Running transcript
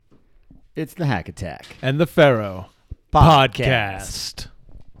It's the Hack Attack and the Pharaoh podcast.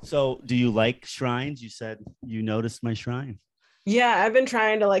 So, do you like shrines? You said you noticed my shrine. Yeah, I've been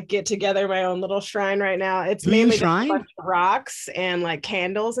trying to like get together my own little shrine right now. It's Do you mainly just a shrine? bunch of rocks and like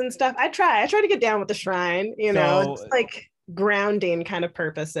candles and stuff. I try to get down with the shrine, you know, So- it's like grounding kind of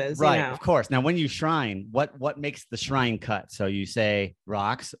purposes, Right, you know. of course. Now, when you shrine, what makes the shrine cut? So you say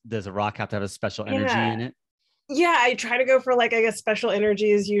rocks. Does a rock have to have a special energy Yeah. in it? Yeah, I try to go for like, I guess, special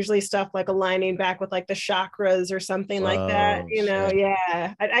energies, usually stuff like aligning back with like the chakras or something like that, Whoa, you know. shit.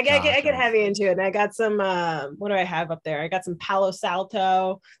 Yeah, I get Chakras. heavy into it. And I got some what do I have up there? I got some Palo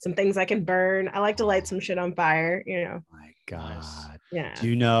Santo, some things I can burn. I like to light some shit on fire, you know. My God. Nice. Yeah. Do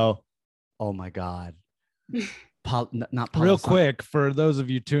you know? Oh my God. Not Palo Real Santo. quick, for those of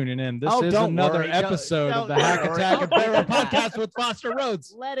you tuning in, this Oh, is don't another worry. episode of the Don't Hack worry. Attack and Don't Pharaoh worry. podcast with Foster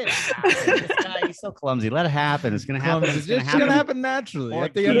Rhodes. Let it happen. This guy, he's so clumsy. Let it happen. It's gonna happen. It's just gonna happen naturally.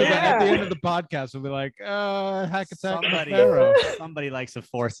 At the Yeah. end of the podcast, we'll be like, Hack Attack and Somebody, Pharaoh. somebody likes to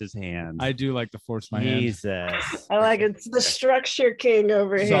force his hand. I do like to force my hand. Jesus. I like it. It's the structure king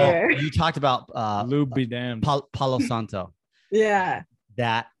over So here. you talked about Lube be damned. Palo Santo. Yeah.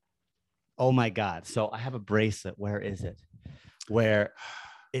 That. Oh my God. So I have a bracelet. Where is it? Where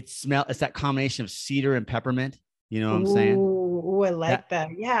it's that combination of cedar and peppermint. You know what I'm saying? Ooh, I like that.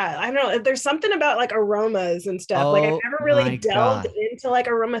 Yeah, I know. There's something about like aromas and stuff. Like I've Oh never my really delved God. into like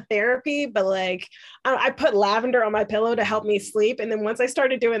aromatherapy, but like I put lavender on my pillow to help me sleep. And then once I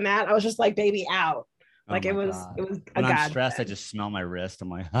started doing that, I was just like, baby, out. Like Oh it my was God. a When I'm godsend. stressed, I just smell my wrist. I'm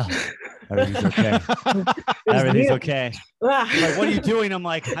like, oh, everything's okay. It was Everything's new. okay. Ah. I'm like, what are you doing? I'm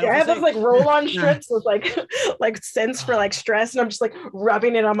like, Yeah, I have those like roll-on strips with like scents Ah. for like stress, and I'm just like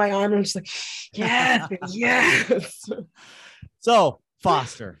rubbing it on my arm. And I'm just like, yes, yes. So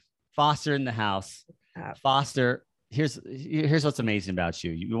Foster in the house. Yeah. Foster, here's what's amazing about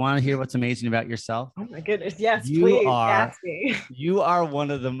you. You want to hear what's amazing about yourself? Oh my goodness, yes, You please are- ask me. You are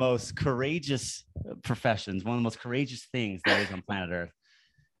one of the most courageous professions, one of the most courageous things there is on planet Earth.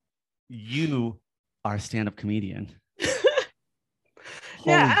 You are a stand-up comedian.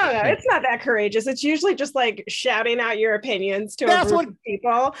 Yeah, Holy I don't know. shit. It's not that courageous. It's usually just like shouting out your opinions to That's a group what of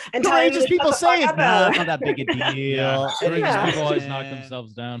people and telling them Courageous to people shut the fuck say it's up not about that big a deal. Yeah. Courageous Yeah. people always knock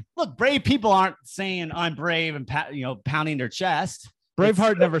themselves down. Look, brave people aren't saying I'm brave and pounding their chest.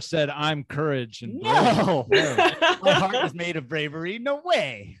 Braveheart never said I'm courage and brave. No, it. my heart is made of bravery. No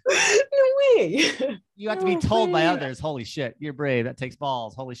way. No way. You have to be No told by way. others. Holy shit, you're brave. That takes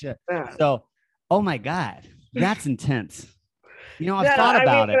balls. Holy shit. Yeah. So, oh my God, that's intense. You know, I've No, thought I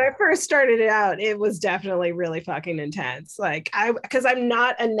about mean, it. when I first started it out, it was definitely really fucking intense. Like because I'm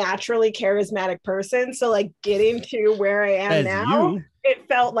not a naturally charismatic person. So like getting to where I am As now, you, it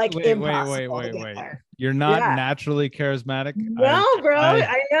felt like Wait. impossible to get there. You're not Yeah. naturally charismatic. No, bro.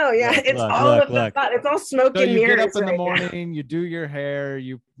 I know. Yeah. Look, It's look, all look, of the look. thought. It's all smoke So and you get mirrors. up in the right now. morning, you do your hair,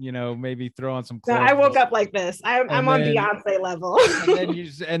 you know, maybe throw on some No, clothes. I woke up like this. I'm And on then- Beyonce level.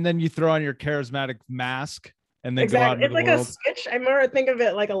 and then you throw on your charismatic mask and then go out Exactly. into It's the like world. a switch. I more think of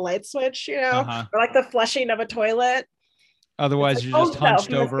it like a light switch, you know, Uh-huh. or like the flushing of a toilet. Otherwise, It's like, you're just old self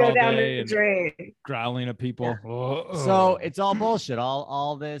hunched must over go all down day the and drain. growling at people. so it's all bullshit.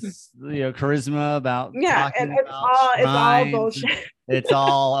 All this, charisma about Yeah, talking and it's about all shrines. bullshit. It's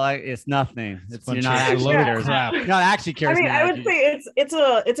all like it's nothing. It's You're a not bunch of actually load of charismatic. crap. You're not actually charismatic. I mean, I would You're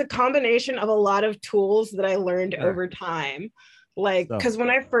say it's a combination of a lot of tools that I learned Sure. over time. Like, So- because when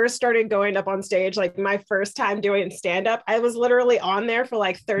I first started going up on stage, like my first time doing stand up, I was literally on there for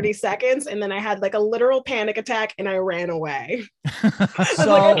like 30 seconds and then I had like a literal panic attack and I ran away. I was So-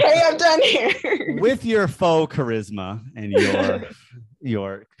 like, okay, I'm done here. with your faux charisma and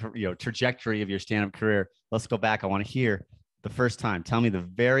your trajectory of your stand-up career, let's go back. I want to hear the first time. Tell me the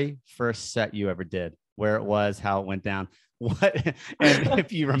very first set you ever did, where it was, how it went down, what, and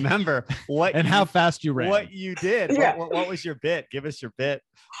if you remember what And you- how fast you ran. what you did. Yeah. What was your bit? Give us your bit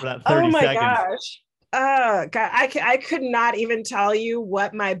for that 30 Oh my seconds. gosh. God, I could not even tell you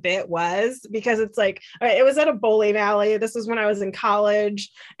what my bit was because it's like it was at a bowling alley. This was when I was in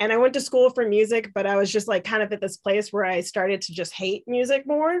college and I went to school for music, but I was just like kind of at this place where I started to just hate music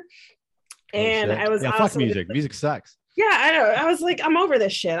more. And shit. I was Yeah, fuck also music. Music sucks. Yeah, I know. I was like, I'm over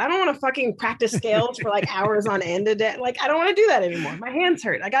this shit. I don't want to fucking practice scales for like hours on end a day. Like, I don't want to do that anymore. My hands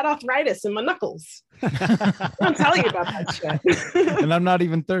hurt. I got arthritis in my knuckles. I'll tell you about that shit. And I'm not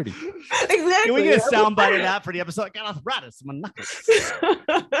even 30. Exactly. Can we get a soundbite of that for the episode? I got arthritis in my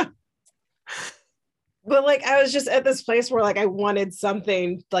knuckles. but like I was just at this place where like I wanted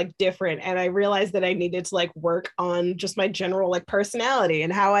something like different, and I realized that I needed to like work on just my general like personality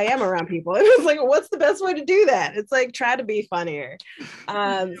and how I am around people. It was like, what's the best way to do that? It's like try to be funnier.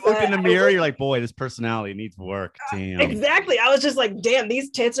 You look in the mirror, you're like, boy, this personality needs work. Damn. Exactly. I was just like, damn, these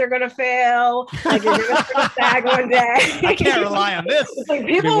tits are gonna fail. Like you're gonna sag one day. I can't rely on this. Like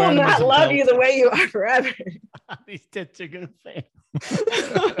people will not love you the way you are forever. These tits are gonna fail.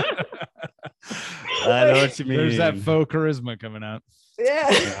 I know what you mean. There's that faux charisma coming out.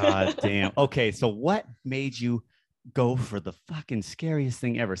 Yeah. God damn. Okay, so what made you go for the fucking scariest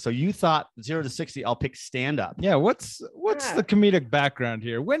thing ever? So you thought 0 to 60, I'll pick stand up. Yeah. What's the comedic background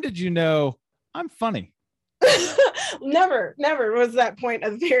here? When did you know I'm funny? Never was that point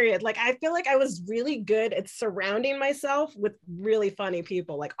of period. Like I feel like I was really good at surrounding myself with really funny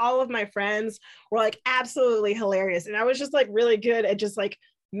people. Like all of my friends were like absolutely hilarious, and I was just like really good at just like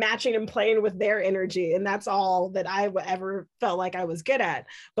matching and playing with their energy, and that's all that I ever felt like I was good at.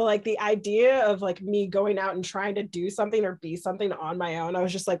 But like the idea of like me going out and trying to do something or be something on my own, I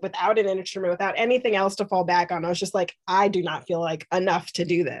was just like, without an instrument, without anything else to fall back on, I was just like, I do not feel like enough to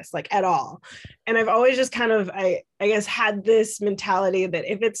do this like at all. And I've always just kind of I guess had this mentality that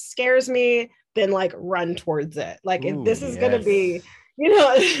if it scares me, then like run towards it. Like if this is going to be, you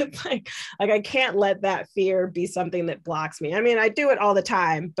know, it's like I can't let that fear be something that blocks me. I mean, I do it all the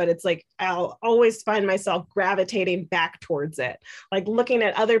time, but it's like I'll always find myself gravitating back towards it, like looking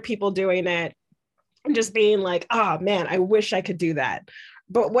at other people doing it and just being like, oh man, I wish I could do that.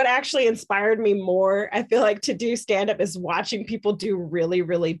 But what actually inspired me more, I feel like, to do stand-up is watching people do really,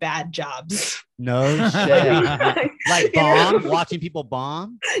 really bad jobs. No shit. Like bomb, watching people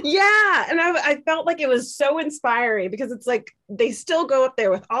bomb. Yeah. And I felt like it was so inspiring because it's like they still go up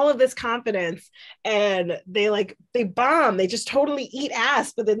there with all of this confidence and they bomb. They just totally eat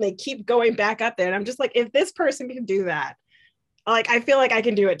ass, but then they keep going back up there. And I'm just like, if this person can do that, like I feel like I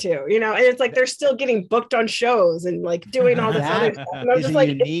can do it too, you know. And it's like they're still getting booked on shows and like doing all this other stuff. And I'm just like,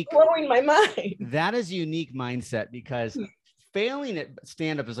 it's blowing my mind. That is a unique mindset because failing at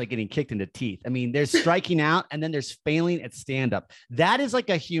stand-up is like getting kicked in the teeth. I mean, there's striking out and then there's failing at stand-up. That is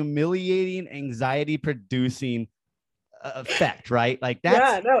like a humiliating, anxiety-producing effect, right? Like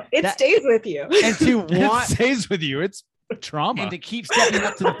that. Yeah, no, it stays with you. And it stays with you. It's trauma. And to keep stepping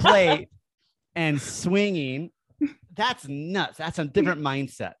up to the plate and swinging. That's nuts. That's a different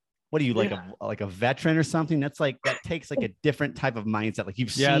mindset. What are you like a veteran or something? That's like that takes like a different type of mindset. Like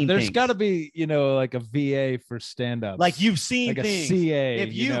you've seen. There's got to be like a VA for stand-up. Like you've seen like things. A CA.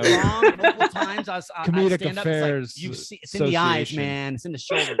 If you bombed multiple times, comedic affairs. It's like you see, it's in the eyes, man. It's in the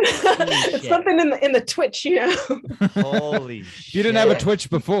shoulders. It's something in the twitch, you know. Holy shit. You didn't have a twitch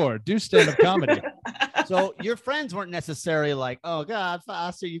before. Do stand-up comedy. So your friends weren't necessarily like, "Oh God,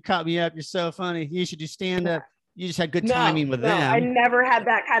 Foster, you caught me up. You're so funny. You should do stand-up." You just had good timing with them. I never had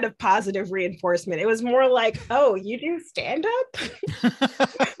that kind of positive reinforcement. It was more like, oh, you do stand up?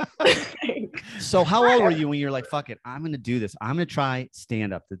 So how old were you when you're like, fuck it, I'm going to do this. I'm going to try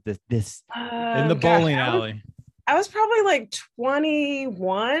stand up. This in the bowling alley. I was probably like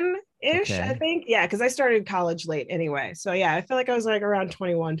 21-ish, Okay. I think. Yeah, because I started college late anyway. So yeah, I feel like I was like around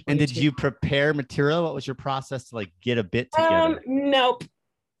 21, 22. And did you prepare material? What was your process to like get a bit together? Nope.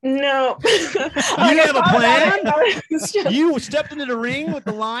 No. You didn't have a plan? You stepped into the ring with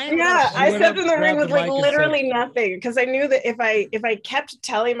the lion? Yeah, I stepped in the ring with like literally nothing because I knew that if I kept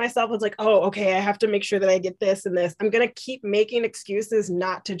telling myself, it's like, oh, okay, I have to make sure that I get this and this, I'm gonna keep making excuses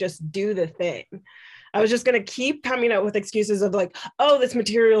not to just do the thing. I was just going to keep coming up with excuses of like, oh, this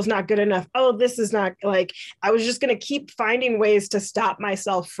material is not good enough. Oh, this is not like, I was just going to keep finding ways to stop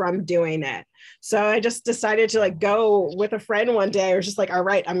myself from doing it. So I just decided to like go with a friend one day. I was just like, all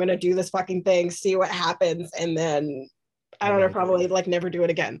right, I'm going to do this fucking thing, see what happens. And then I don't know, probably like never do it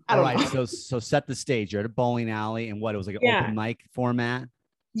again. I don't know. So set the stage. You're at a bowling alley and what? It was like an open mic format.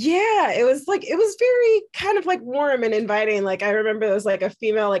 Yeah, it was very kind of like warm and inviting. Like I remember there was like a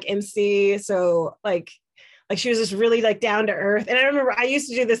female like MC, so like she was just really like down to earth. And I remember I used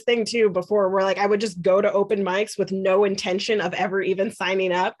to do this thing too before where like I would just go to open mics with no intention of ever even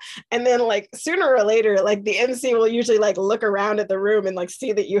signing up, and then like sooner or later like the MC will usually like look around at the room and like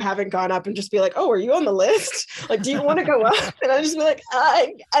see that you haven't gone up and just be like, oh, are you on the list? Like, do you want to go up? And I just be like,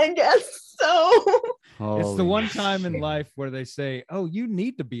 I guess so. It's the one time in life where they say, oh, you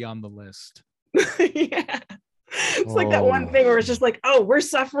need to be on the list. Yeah. It's like that one thing where it's just like, oh, we're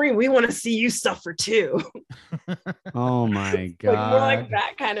suffering. We want to see you suffer too. Oh my God. Like more like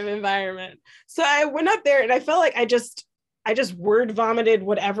that kind of environment. So I went up there and I felt like I just word vomited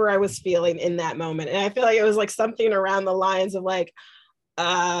whatever I was feeling in that moment. And I feel like it was like something around the lines of like,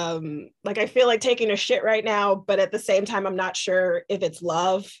 Like I feel like taking a shit right now, but at the same time, I'm not sure if it's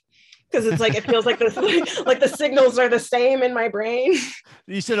love. Because it's like it feels like this, like the signals are the same in my brain.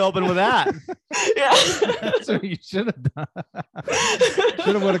 You should open with that. Yeah. That's what you should have done.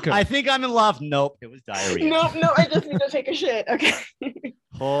 Should have, would have, could. I think I'm in love. Nope, it was diarrhea. No, I just need to take a shit. Okay.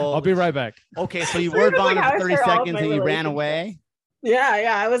 I'll be right back. Okay, so you So word this is like vomited how for I 30 start all of seconds my and you ran relationships. away.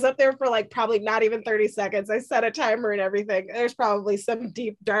 Yeah. I was up there for like probably not even 30 seconds. I set a timer and everything. There's probably some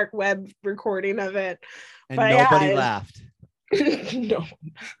deep dark web recording of it. And But nobody yeah, laughed. No.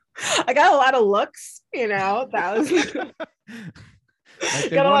 I got a lot of looks, that was Like, they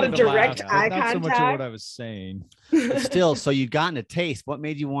got a lot of wanted to direct laugh, eye but not so much of contact. what I was saying. But still, so you'd gotten a taste. What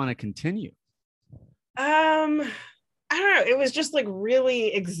made you want to continue? I don't know. It was just like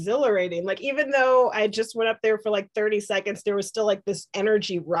really exhilarating. Like, even though I just went up there for like 30 seconds, there was still like this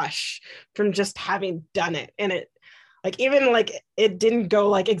energy rush from just having done it. And it, like, even like it didn't go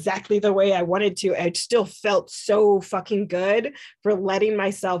like exactly the way I wanted to, I still felt so fucking good for letting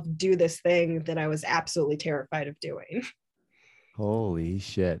myself do this thing that I was absolutely terrified of doing. Holy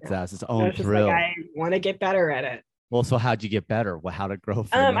shit. That's its I own was just thrill. like, I want to get better at it. Well, so how'd you get better? Well, how'd it grow?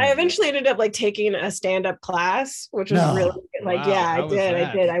 I eventually ended up like taking a stand-up class, which was No. really like, Wow, yeah, how was that?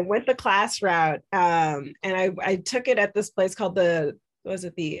 I did. I went the class route. And I took it at this place called the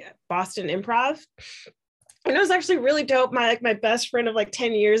Boston Improv. And it was actually really dope. My best friend of like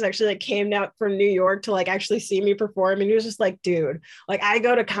 10 years actually like came out from New York to like actually see me perform. And he was just like, dude, like I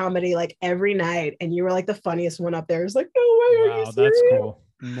go to comedy like every night, and you were like the funniest one up there. It was like, no way, are you Wow, serious? that's cool.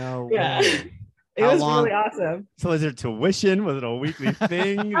 No Yeah. way. It How was long- really awesome. So is there tuition? Was it a weekly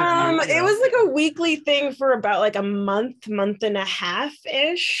thing? It was like a weekly thing for about like a month and a half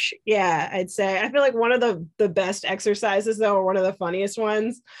ish. Yeah, I'd say. I feel like one of the best exercises though, or one of the funniest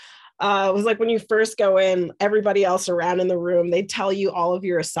ones, was like when you first go in, everybody else around in the room, they tell you all of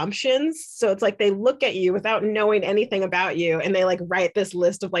your assumptions. So it's like they look at you without knowing anything about you, and they like write this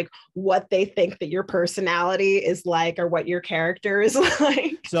list of like what they think that your personality is like, or what your character is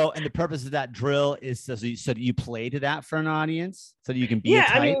like. So, and the purpose of that drill is so that you play to that for an audience, so that you can be a Yeah,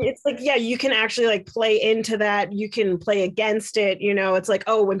 type. I mean, it's like, yeah, you can actually like play into that. You can play against it. It's like,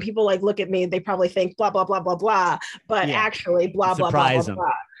 oh, when people like look at me, they probably think blah, blah, blah, blah, blah, but Yeah. actually blah, blah, blah, Surprise blah, 'em.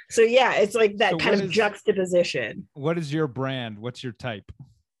 blah. So yeah, it's like that So kind what of is- juxtaposition. What is your brand? What's your type?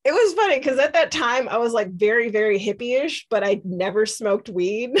 It was funny because at that time I was like very, very hippie-ish, but I never smoked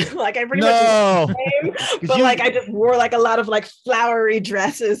weed. Like I pretty much No. same, but you- like I just wore like a lot of like flowery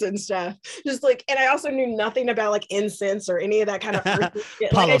dresses and stuff. Just like, and I also knew nothing about like incense or any of that kind of earthy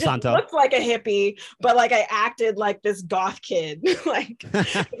shit. Like Palo I just Santo. looked like a hippie, but like I acted like this goth kid. Like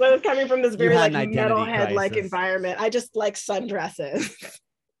 'cause I was coming from this very had like an identity metalhead like crisis. environment. I just like sundresses.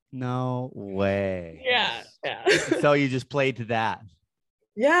 No way. Yeah. So you just played to that.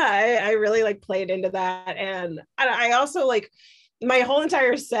 Yeah, I really like played into that. And I also like my whole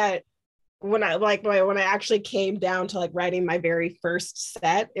entire set, when I actually came down to like writing my very first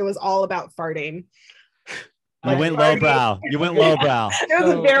set, it was all about farting. You Like, went farting- lowbrow. You went lowbrow. It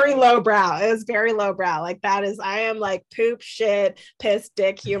was very lowbrow. It was very lowbrow. Like that is, I am like poop, shit, piss,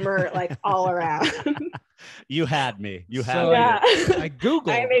 dick humor, like all around. You had me. You had So, me. Yeah. I Googled.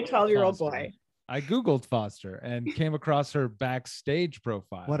 I am a 12-year-old Foster. boy. I Googled Foster and came across her backstage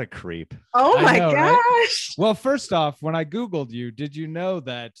profile. What a creep. Oh I my know, right? gosh. Well, first off, when I Googled you, did you know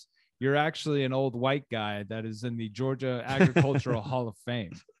that you're actually an old white guy that is in the Georgia Agricultural Hall of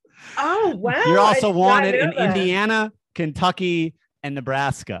Fame? Oh wow. You're I also did not wanted know in that. Indiana, Kentucky, and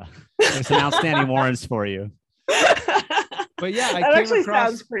Nebraska. There's some outstanding warrants for you. But yeah, I that came actually across.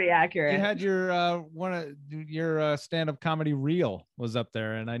 sounds pretty accurate. You had your one of your stand-up comedy reel was up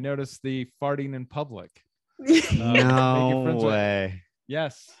there, and I noticed the farting in public. Make your No friends with- way.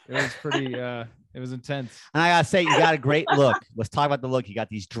 Yes, it was pretty. It was intense. And I gotta say, you got a great look. Let's talk about the look. You got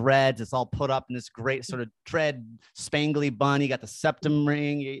these dreads. It's all put up in this great sort of dread spangly bun. You got the septum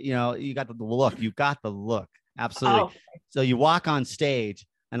ring. You got the look. You got the look. Absolutely. Oh, So you walk on stage,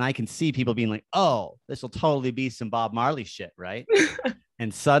 and I can see people being like, "Oh, this will totally be some Bob Marley shit, right?"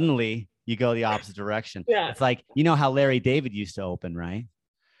 And suddenly you go the opposite direction. yeah. It's like, you know how Larry David used to open, right?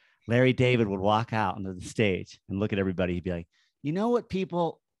 Larry David would walk out onto the stage and look at everybody. He'd be like, you know what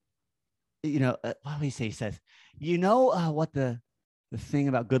people, what do he say? He says, what the thing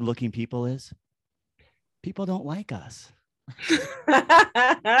about good looking people is? People don't like us.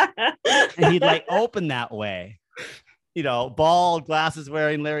 And he'd like open that way, bald, glasses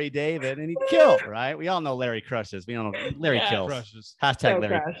wearing Larry David, and he'd kill, right? We all know Larry crushes. We all know Larry Yeah. kills. Crushes. Hashtag So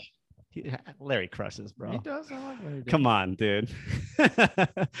Larry. crush. Larry crushes, He bro. does. I like what he does. Come on, dude.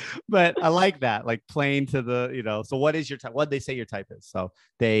 But I like that, like playing to the, so what is your type? What did they say your type is? So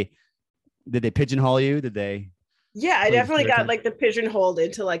did they pigeonhole you? Did they Yeah, I put a definitely got stereotype? like the pigeonholed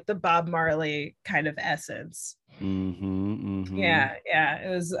into like the Bob Marley kind of essence. Mm-hmm. Yeah, it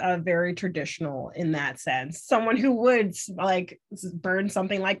was very traditional in that sense. Someone who would like burn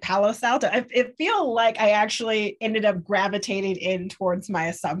something like Palo Santo. I feel like I actually ended up gravitating in towards my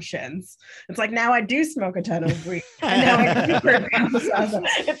assumptions. It's like now I do smoke a ton of weed, and now I do burn Palo Santo.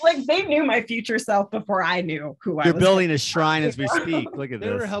 It's like they knew my future self before I knew who I You're was. building a shrine as we speak. Look at They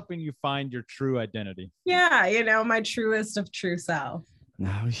were this. helping you find your true identity. Yeah, my truest of true self.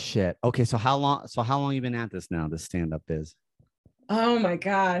 No shit. Okay, so how long you been at this now? This stand-up is. Oh my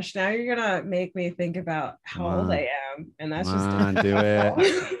gosh. Now you're gonna make me think about how old I am. And that's just Do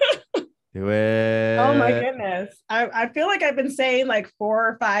it. Do it. oh my goodness. I feel like I've been saying like 4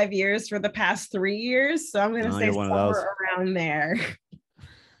 or 5 years for the past 3 years. So I'm gonna say you're one of those. somewhere around there.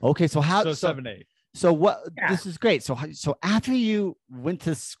 Okay, so how So 7, 8. so what Yeah. this is great. So after you went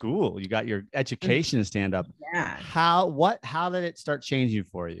to school, you got your education in stand-up. Yeah. How did it start changing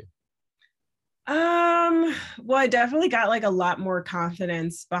for you? Well, I definitely got like a lot more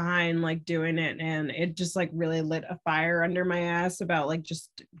confidence behind like doing it, and it just like really lit a fire under my ass about like just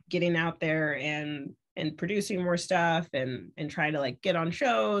getting out there and producing more stuff and trying to like get on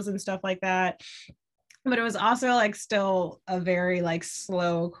shows and stuff like that. But it was also like still a very like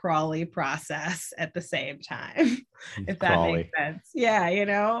slow crawly process at the same time, if that makes sense.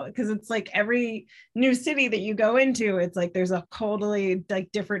 Yeah, because it's like every new city that you go into, it's like there's a totally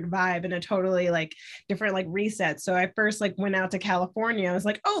like different vibe and a totally like different like reset. So I first like went out to California. I was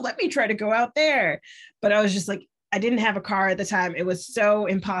like, oh, let me try to go out there. But I was just like, I didn't have a car at the time. It was so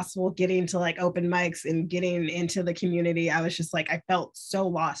impossible getting to like open mics and getting into the community. I was just like, I felt so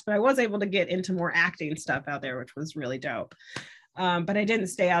lost, but I was able to get into more acting stuff out there, which was really dope. But I didn't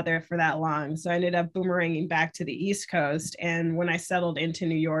stay out there for that long. So I ended up boomeranging back to the East Coast. And when I settled into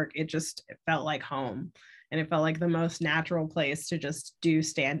New York, it felt like home. And it felt like the most natural place to just do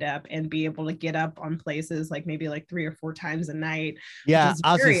stand up and be able to get up on places like maybe like 3 or 4 times a night. Yeah,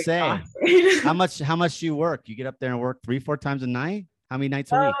 I was just saying, exhausting. how much do you work? You get up there and work 3-4 times a night? How many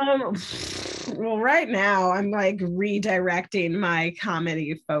nights a week? Well, right now I'm like redirecting my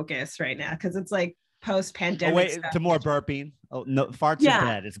comedy focus right now because it's like post-pandemic. Oh, wait, stuff. to more burping. Oh no, farts Yeah. are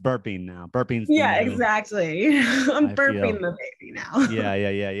dead. It's burping now. Burping's Yeah, new. exactly. I'm I burping feel- the baby now.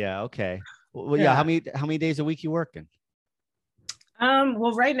 Yeah. Okay. Well, yeah. How many days a week you working?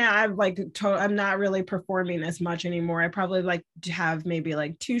 Well, right now I'm like I'm not really performing as much anymore. I probably like have maybe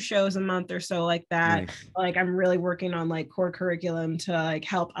like 2 shows a month or so like that. Nice. Like I'm really working on like core curriculum to like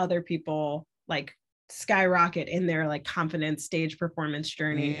help other people like skyrocket in their like confidence stage performance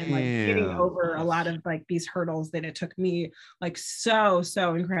journey and like getting Damn. over a lot of like these hurdles that it took me like so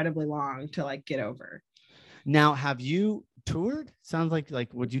incredibly long to like get over. Now, have you toured? Sounds like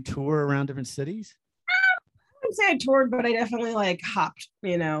would you tour around different cities? I wouldn't say I toured, but I definitely like hopped,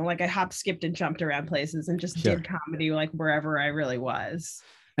 like I hopped, skipped, and jumped around places and just Sure. did comedy like wherever I really was.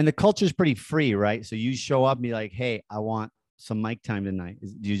 And the culture's pretty free, right? So you show up and be like, hey, I want some mic time tonight.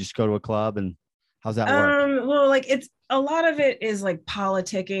 Do you just go to a club and how's that work? Well, like it's a lot of it is like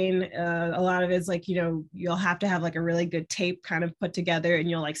politicking. A lot of it's like, you'll have to have like a really good tape kind of put together and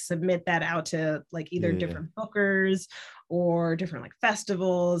you'll like submit that out to like either different bookers or different like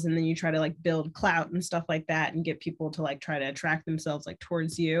festivals. And then you try to like build clout and stuff like that and get people to like try to attract themselves like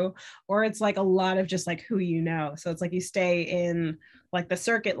towards you. Or it's like a lot of just like who you know. So it's like you stay in like the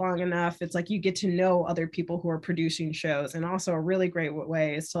circuit long enough, it's like you get to know other people who are producing shows. And also a really great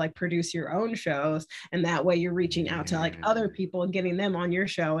way is to like produce your own shows. And that way you're reaching out to like other people and getting them on your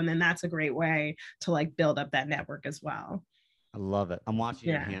show. And then that's a great way to like build up that network as well. I love it. I'm watching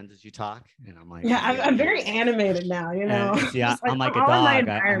your hands as you talk, and I'm like, I'm very animated now, See, I'm like a dog.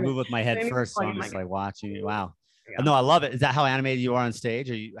 I move with my head first, so I'm just like watching you. Wow. Yeah. No, I love it. Is that how animated you are on stage?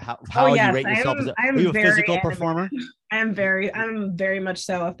 Are you how you rate yourself? Are you a physical performer? I'm very much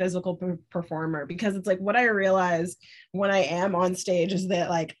so a physical performer because it's like what I realize when I am on stage is that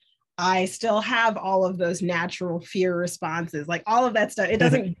like I still have all of those natural fear responses, like all of that stuff. It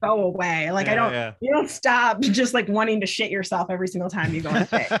doesn't go away. Like you don't stop just like wanting to shit yourself every single time you go on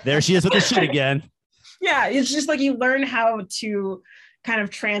stage. There she is with the shit again. Yeah, it's just like you learn how to kind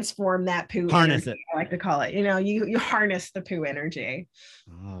of transform that poo harness energy, it. I like to call it. You harness the poo energy.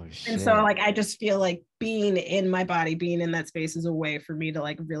 Oh shit. And so like I just feel like being in my body, being in that space is a way for me to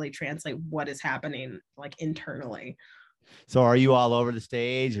like really translate what is happening like internally. So are you all over the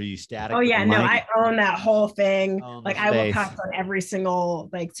stage? Are you static? Oh with yeah, the no, mic? I own that whole thing. Own the Like I will space. pass on every single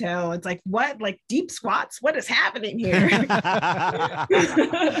like toe. It's like what? Like deep squats? What is happening here?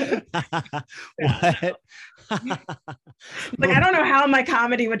 What? Like I don't know how my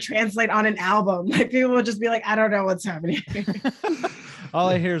comedy would translate on an album. Like people would just be like, I don't know what's happening. All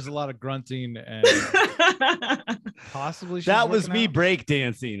I hear is a lot of grunting and possibly she's That was working me out.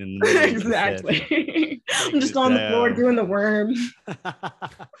 breakdancing in the middle of the Exactly. I'm just on the floor doing the worm. set.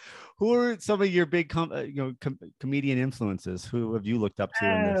 Who are some of your big comedian influences? Who have you looked up to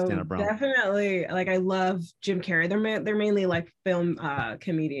in the stand-up realm? Definitely. Like I love Jim Carrey. They're mainly like film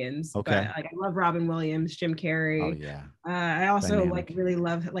comedians. Okay. But like I love Robin Williams, Jim Carrey. Oh yeah. I also Dynamic. like really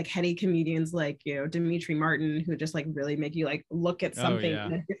love like heady comedians like Dimitri Martin, who just like really make you like look at something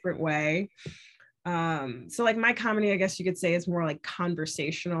in a different way. So like my comedy, I guess you could say, is more like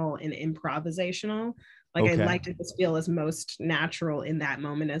conversational and improvisational. Like I like to just feel as most natural in that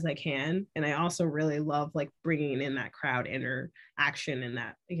moment as I can. And I also really love like bringing in that crowd interaction and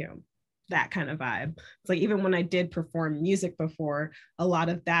that, that kind of vibe. It's like even when I did perform music before, a lot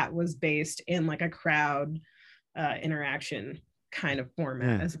of that was based in like a crowd interaction kind of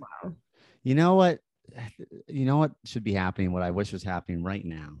format as well. You know what should be happening, what I wish was happening right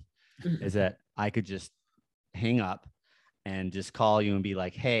now is that I could just hang up and just call you and be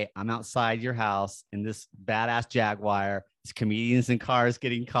like, hey, I'm outside your house in this badass Jaguar. It's comedians in cars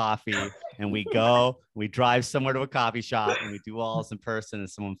getting coffee. And we drive somewhere to a coffee shop and we do all this in person and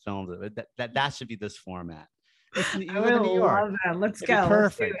someone films it. That should be this format. I would love that. Let's go.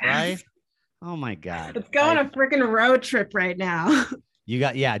 Perfect, right? Oh my God. Let's go on a freaking road trip right now. You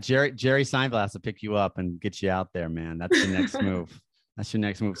got, Jerry Seinfeld has to pick you up and get you out there, man. That's your next move. That's your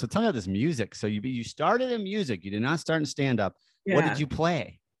next move. So tell me about this music. So you started in music. You did not start in stand-up. Yeah. What did you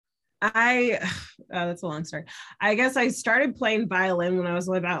play? That's a long story. I guess I started playing violin when I was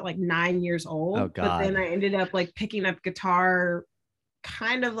about like 9 years old. Oh, God. But then I ended up like picking up guitar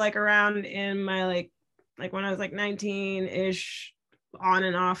kind of like around in my like when I was like 19-ish, on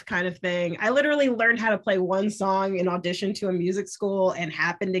and off kind of thing. I literally learned how to play one song in audition to a music school and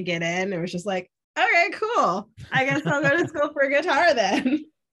happened to get in. It was just like, okay, cool. I guess I'll go to school for guitar then.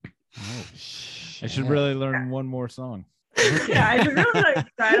 Oh, shit. I should really learn one more song. Yeah, I should really like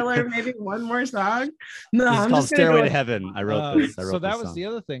try to learn maybe one more song. No, this is I'm called just Stairway to Heaven. I wrote this. So that was the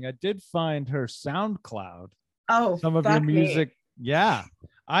other thing. I did find her SoundCloud. Oh, some of your music. Yeah.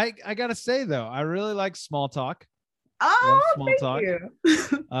 I gotta say though, I really like Small Talk. Oh, Small Talk.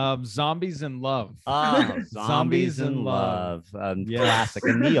 You. Zombies in Love. Zombies in Love. Classic,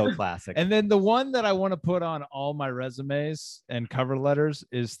 a neo-classic. And then the one that I want to put on all my resumes and cover letters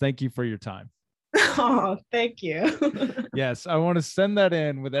is Thank You for Your Time. Oh, thank you. Yes, I want to send that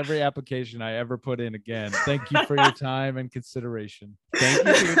in with every application I ever put in again. Thank you for your time and consideration. Thank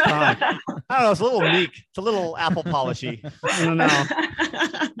you for your time. I don't know. It's a little meek. It's a little apple polishy. I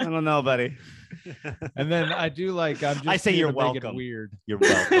don't know, buddy. And then I do like, I say you're welcome. Weird. You're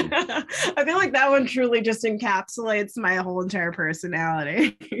welcome. I feel like that one truly just encapsulates my whole entire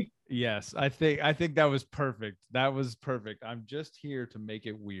personality. Yes, I think that was perfect. That was perfect. I'm just here to make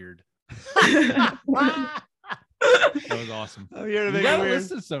it weird. That was awesome. I'm here to make you it gotta weird.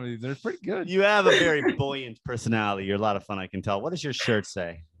 listen to some of these. They're pretty good. You have a very buoyant personality. You're a lot of fun, I can tell. What does your shirt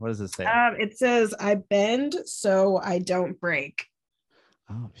say? What does it say? It says, I bend so I don't break.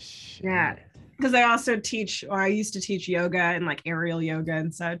 Oh, shit. Yeah. Because I used to teach yoga and like aerial yoga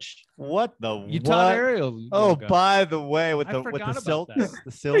and such. What the you taught aerial yoga. Oh, by the way, with the silk,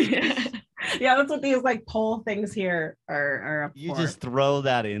 the silk. Yeah, that's what these like pole things here are up you for. Just throw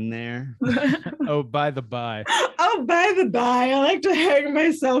that in there. Oh, by the by. Oh, by the by, I like to hang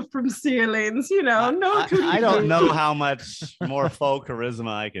myself from ceilings. I don't know how much more faux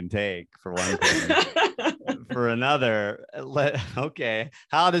charisma I can take, for one thing. For another, okay,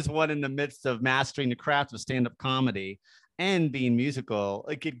 how does one in the midst of mastering the craft of stand-up comedy and being musical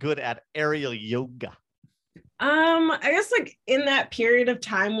get good at aerial yoga? I guess like in that period of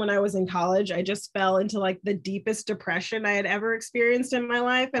time when I was in college, I just fell into like the deepest depression I had ever experienced in my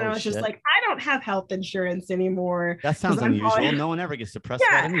life. And I was just like, I don't have health insurance anymore. That sounds unusual. No one ever gets depressed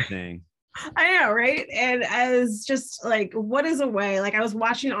about anything. I know, right? And I was just like, what is a way? Like I was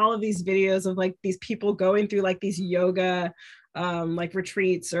watching all of these videos of like these people going through like these yoga like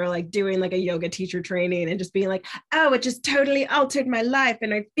retreats or like doing like a yoga teacher training and just being like, oh, it just totally altered my life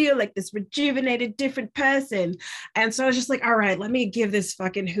and I feel like this rejuvenated different person. And so I was just like, all right, let me give this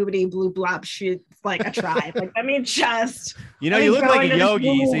fucking hoobity blue blob shit like a try. Like let me just you look like a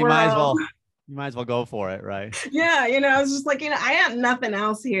yogi, so you You might as well go for it, right? Yeah, you know, I was just like, you know, I have nothing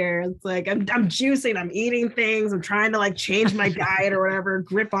else here. It's like I'm juicing, I'm eating things, I'm trying to like change my diet or whatever,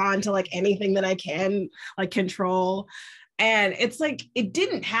 grip on to like anything that I can like control. And it's like it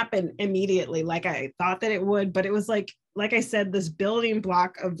didn't happen immediately like I thought that it would, but it was like I said, this building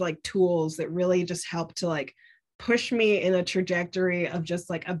block of like tools that really just helped to like push me in a trajectory of just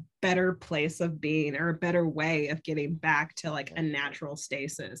like a better place of being or a better way of getting back to like a natural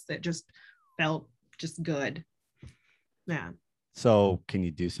stasis that just felt just good. Yeah. So can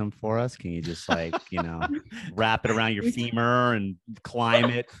you do some for us? Can you just like, wrap it around your femur and climb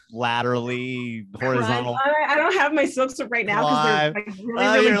it laterally, horizontal? I don't have my silk suit right now because they're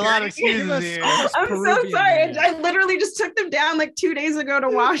like really you're a lot of excuses here. I'm so sorry. I literally just took them down like 2 days ago to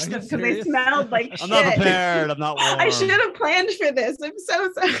wash them because they smelled like shit. I'm not prepared. I'm not warm. I should have planned for this. I'm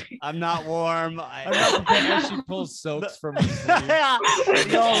so sorry. I'm not warm. I'm not prepared. She pulls silks from her sleeve.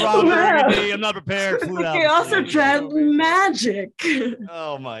 I'm not prepared. You also tried magic.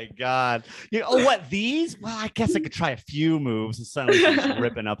 Oh my God. What, these? Well, I guess I could try a few moves and suddenly just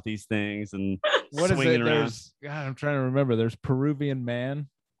ripping up these things and what is swinging it? around. God, I'm trying to remember. There's Peruvian Man.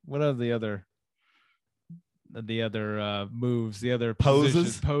 What are the other moves, the other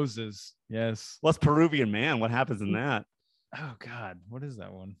poses? Yes. What's Peruvian Man? What happens in that? Oh God, what is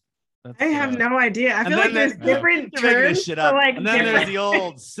that one? I have no idea. I feel like there's different terms. Shit up. Like and then there's the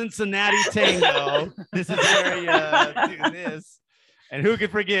old Cincinnati tango. This is where you do this. And who could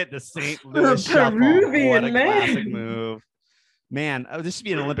forget the St. Louis shuffle? What a classic move. Man, this should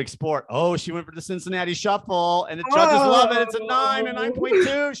be an Olympic sport. Oh, she went for the Cincinnati shuffle, and the judges love it. It's a 9, a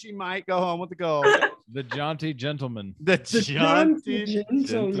 9.2. She might go home with the gold. The jaunty gentleman. The jaunty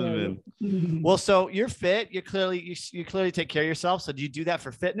gentleman. Well, so you're fit. You clearly take care of yourself. So do you do that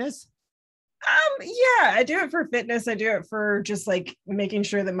for fitness? Yeah, I do it for fitness. I do it for just like making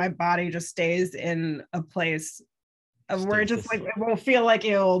sure that my body just stays in a place of where it just like it won't feel like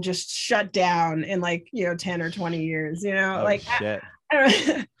it'll just shut down in like 10 or 20 years, shit.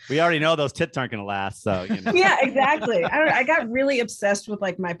 We already know those tits aren't gonna last, so Yeah, exactly. I got really obsessed with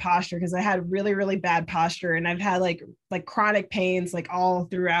like my posture because I had really, really bad posture, and I've had like chronic pains like all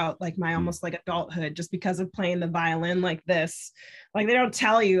throughout like my almost like adulthood just because of playing the violin like this. Like they don't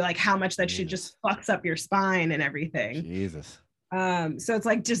tell you like how much that shit just fucks up your spine and everything. Jesus. So it's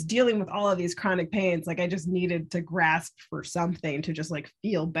like just dealing with all of these chronic pains, like I just needed to grasp for something to just like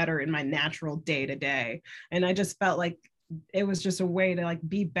feel better in my natural day to day. And I just felt like it was just a way to like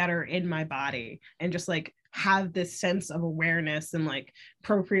be better in my body and just like have this sense of awareness and like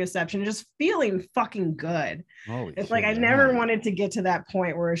proprioception, just feeling fucking good. It's like I never wanted to get to that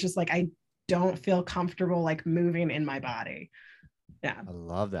point where it's just like I don't feel comfortable like moving in my body. Yeah. I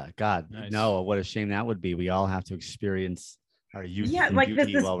love that. God, nice. No, what a shame that would be. We all have to experience our youth. Yeah, like this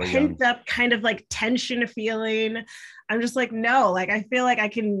pent up kind of like tension feeling. I'm just like, no, like I feel like I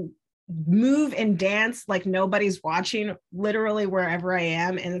can move and dance like nobody's watching literally wherever I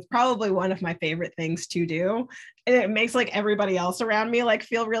am, and it's probably one of my favorite things to do, and it makes like everybody else around me like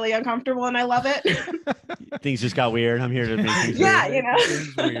feel really uncomfortable, and I love it. Things just got weird. I'm here to make things weird.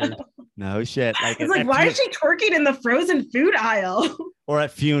 Weird. No shit. Like it's like, why is she twerking in the frozen food aisle? Or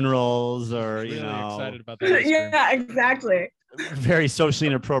at funerals, or really excited about that. Yeah, exactly. Very socially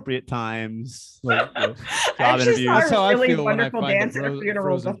inappropriate times, like job interviews. That's how I really feel when I wonderful find dance at a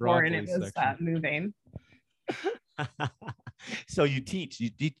funeral before, and it was moving. So you teach?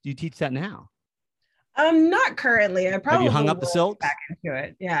 You teach that now? Not currently. I probably have you hung up the silks back into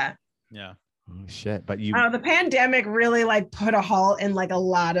it. Yeah. Yeah. Oh shit! But you the pandemic really like put a halt in like a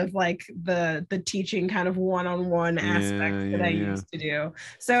lot of like the teaching kind of one-on-one aspects that I used to do.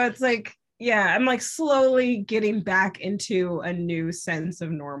 So it's like, yeah, I'm like slowly getting back into a new sense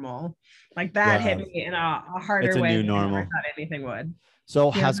of normal. Like that hit me in a harder way than I thought anything would. So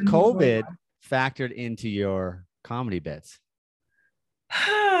has COVID factored into your comedy bits?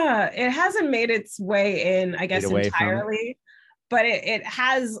 It hasn't made its way in, I guess, entirely. But it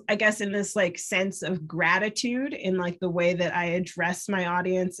has, I guess, in this like sense of gratitude in like the way that I address my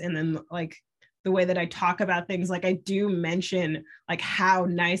audience, and then like the way that I talk about things. Like I do mention like how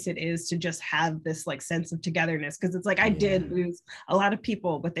nice it is to just have this like sense of togetherness, because it's like I did lose a lot of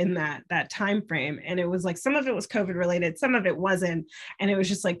people within that time frame, and it was like some of it was COVID related, some of it wasn't, and it was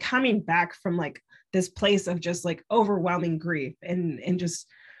just like coming back from like this place of just like overwhelming grief and just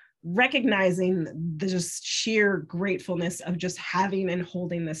recognizing the just sheer gratefulness of just having and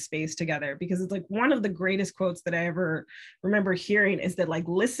holding this space together. Because it's like one of the greatest quotes that I ever remember hearing is that like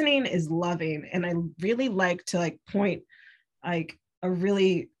listening is loving. And I really like to like point like a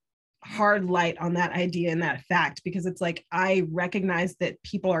really hard light on that idea and that fact, because it's like I recognize that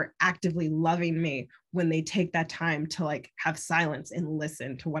people are actively loving me when they take that time to like have silence and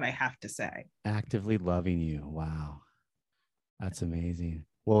listen to what I have to say. Actively loving you. Wow. That's amazing.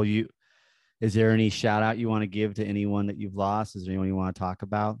 Well, is there any shout out you want to give to anyone that you've lost? Is there anyone you want to talk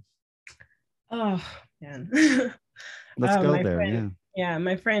about? Oh man. Let's go there. Friend, yeah.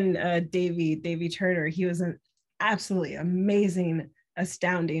 My friend Davey Turner, he was an absolutely amazing,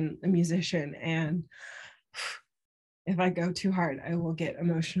 astounding musician. And if I go too hard, I will get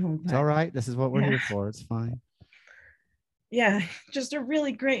emotional. It's all right. This is what we're here for. It's fine. Yeah, just a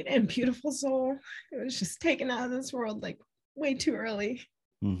really great and beautiful soul. It was just taken out of this world like way too early.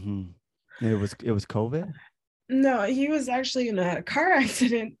 Mm-hmm. It was COVID? No, he was actually in a car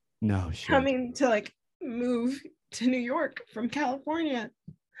accident. No, shit. Coming to like move to New York from California.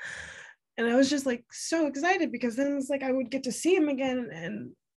 And I was just like so excited because then it's like I would get to see him again.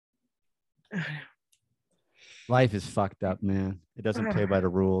 And life is fucked up, man. It doesn't play by the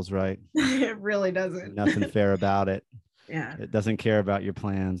rules, right? It really doesn't. Nothing fair about it. Yeah. It doesn't care about your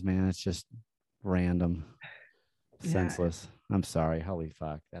plans, man. It's just random, senseless. I'm sorry. Holy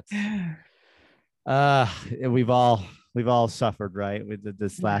fuck. That's we've all suffered, right? With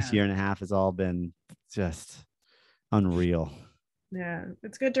this last year and a half has all been just unreal. Yeah,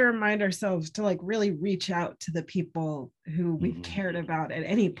 it's good to remind ourselves to like really reach out to the people who we've cared about at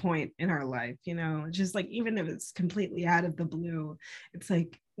any point in our life, you know, just like even if it's completely out of the blue, it's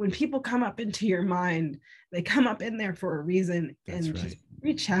like when people come up into your mind, they come up in there for a reason. That's and right. Just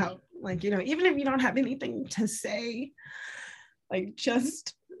reach out, like, you know, even if you don't have anything to say, like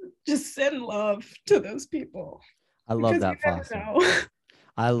just send love to those people. I love that, Foster.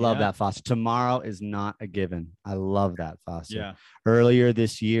 I love that, Foster. Tomorrow is not a given. I love that, Foster. Yeah. Earlier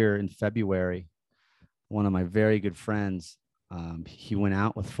this year in February, one of my very good friends, he went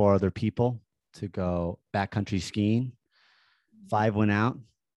out with 4 other people to go backcountry skiing. 5 went out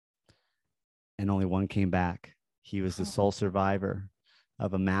and only 1 came back. He was the sole survivor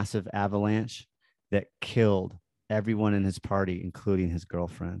of a massive avalanche that killed everyone in his party, including his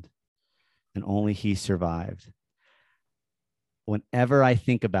girlfriend. And only he survived. Whenever I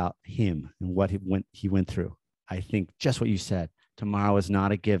think about him and what he went through, I think just what you said. Tomorrow is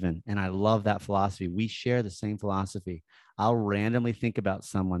not a given. And I love that philosophy. We share the same philosophy. I'll randomly think about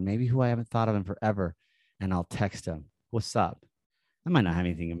someone, maybe who I haven't thought of in forever, and I'll text them, "What's up?" I might not have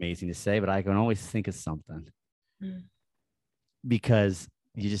anything amazing to say, but I can always think of something. Because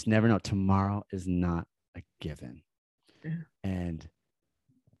you just never know. Tomorrow is not a given. And,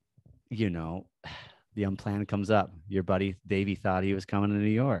 you know, the unplanned comes up. Your buddy Davey thought he was coming to New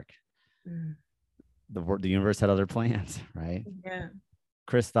York. The universe had other plans, right? Yeah.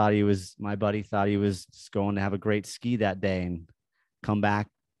 Chris my buddy thought he was just going to have a great ski that day and come back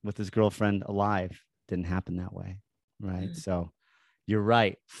with his girlfriend alive. Didn't happen that way, right? So you're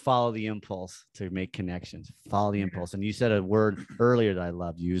right. Follow the impulse to make connections. Follow the impulse. And you said a word earlier that I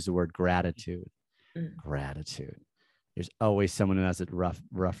loved. You used the word gratitude. Gratitude. There's always someone who has it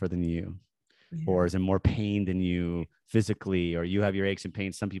rougher than you. Or is in more pain than you physically, or you have your aches and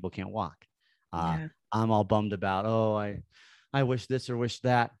pains. Some people can't walk. I'm all bummed about, I wish this or wish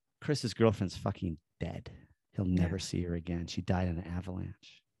that. Chris's girlfriend's fucking dead. He'll never see her again. She died in an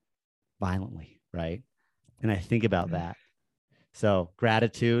avalanche violently, right? And I think about that. So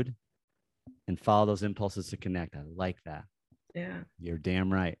gratitude and follow those impulses to connect. I like that. Yeah. You're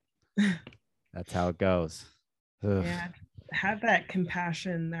damn right. That's how it goes. Ugh. Yeah. Have that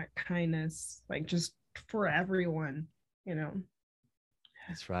compassion, that kindness, like just for everyone, you know.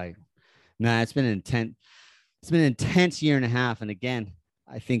 That's right. Nah, it's been an intense year and a half. And again,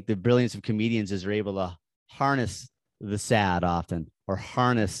 I think the brilliance of comedians is they're able to harness the sad often, or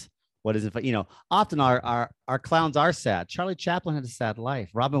harness what isn't, you know, often our clowns are sad. Charlie Chaplin had a sad life.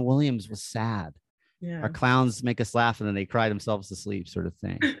 Robin Williams was sad. Yeah. Our clowns make us laugh and then they cry themselves to sleep, sort of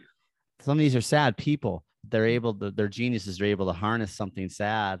thing. Some of these are sad people. Their geniuses are able to harness something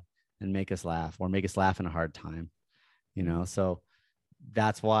sad and make us laugh, or make us laugh in a hard time, you know? So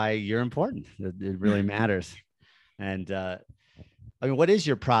that's why you're important. It really matters. And I mean, what is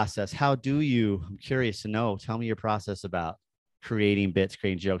your process? I'm curious to know, tell me your process about creating bits,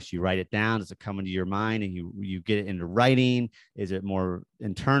 creating jokes. You write it down. Does it come into your mind and you get it into writing? Is it more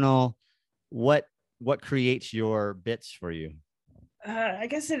internal? What creates your bits for you? I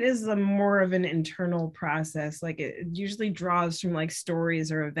guess it is more of an internal process. Like it usually draws from like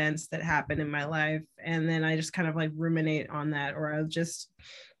stories or events that happen in my life. And then I just kind of like ruminate on that, or I'll just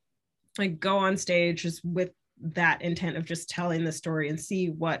like go on stage just with that intent of just telling the story and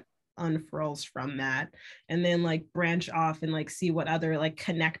see what unfurls from that, and then like branch off and like see what other like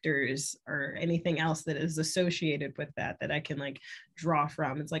connectors or anything else that is associated with that I can like draw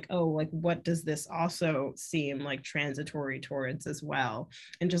from. It's like, oh, like what does this also seem like transitory towards as well,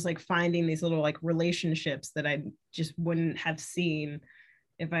 and just like finding these little like relationships that I just wouldn't have seen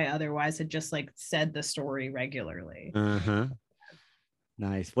if I otherwise had just like said the story regularly.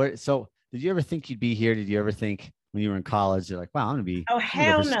 Nice. So did you ever think you'd be here? Did you ever think when you were in college, you're like, wow, I'm gonna be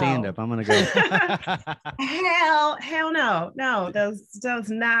hell no. stand up. I'm gonna go. hell no. That was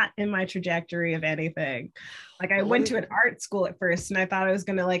not in my trajectory of anything. Like I went to an art school at first and I thought I was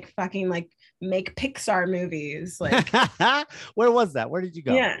gonna like fucking like make Pixar movies. Like where was that? Where did you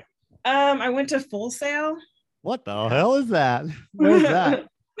go? Yeah. I went to Full Sail. What the hell is that? Where's that?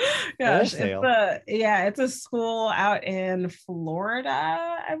 Gosh, it's a school out in Florida,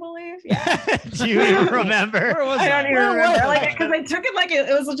 I believe. Yeah. Do you even remember? I don't even remember. Like, because I took it like it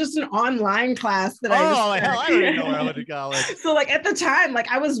was just an online class that I don't even know where I went to college. So like at the time, like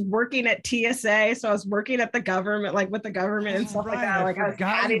I was working at TSA, so I was working at the government, like with the government and stuff like that. Like I was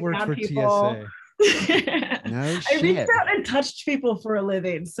patting down people. TSA. No shit. I reached out and touched people for a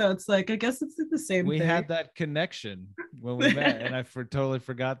living, so it's like I guess it's the same we thing. Had that connection when we met, and I totally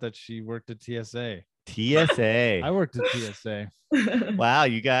forgot that she worked at TSA. I worked at TSA. Wow,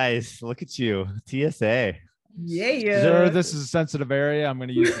 you guys, look at you. TSA. Yeah. Sir, this is a sensitive area. I'm going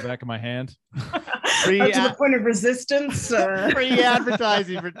to use the back of my hand. To the point of resistance. Free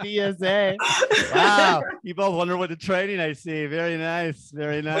advertising for TSA. Wow. You both wonder what the training I see. Very nice.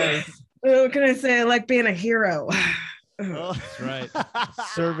 Very nice. What can I say? I like being a hero. Oh. That's right.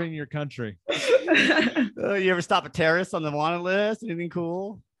 Serving your country. You ever stop a terrorist on the wanted list? Anything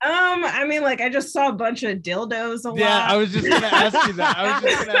cool? I mean, like I just saw a bunch of dildos a lot. Yeah, I was just gonna ask you that. I was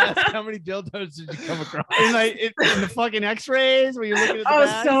just gonna ask how many dildos did you come across? In the fucking X-rays where you're looking at the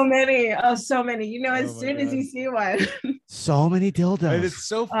bags? So many. You know, as soon as you see one. So many dildos. And it's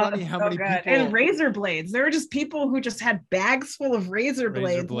so funny how many people and razor blades. There were just people who just had bags full of razor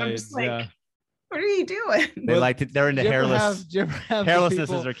blades. And I'm just like, what are you doing? They like it. They're into hairless.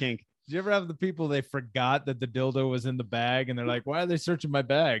 Hairlessness is their kink. Do you ever have the people they forgot that the dildo was in the bag and they're like, why are they searching my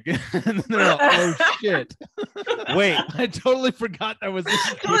bag? And then they're like, oh shit. Wait, I totally forgot that was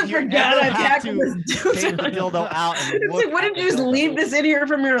this. I forgot I packed this dildo out. And it's like, what did you just leave this in here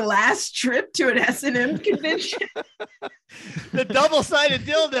from your last trip to an S&M convention? The double-sided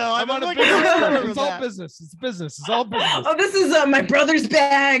dildo. I'm on a business. It's all business. It's business. It's all business. Oh, this is my brother's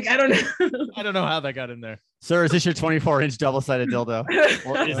bag. I don't know. I don't know how that got in there. Sir, is this your 24-inch double-sided dildo?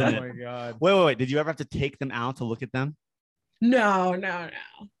 Or isn't it? Oh my God. Wait. Did you ever have to take them out to look at them? No.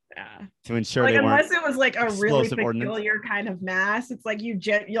 To ensure like, they weren't unless it was like a really peculiar ordinance. kind of mass, it's like you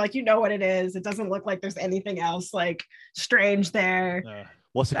know what it is. It doesn't look like there's anything else like strange there.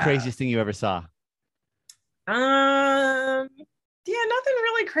 What's the craziest thing you ever saw? Yeah, nothing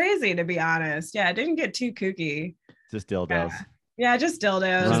really crazy to be honest. Yeah, it didn't get too kooky. Just dildos. Yeah, just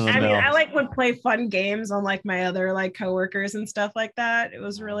dildos. I mean, I like would play fun games on like my other like coworkers and stuff like that. It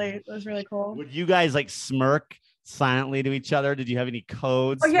was really cool. Would you guys like smirk silently to each other? Did you have any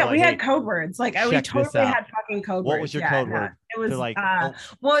codes? Oh yeah, like, we had code words. Like we totally had fucking code words. What was your code word? It was like,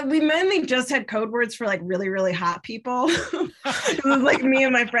 well, we mainly just had code words for like really, really hot people. It was like me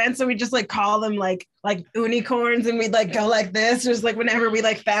and my friends, so we just like call them like unicorns, and we'd like go like this. It was like whenever we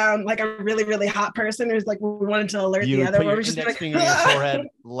like found like a really, really hot person, it was like we wanted to alert the other one. We're just like finger on your forehead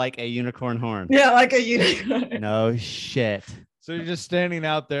like a unicorn horn. Yeah, like a unicorn. No shit. So you're just standing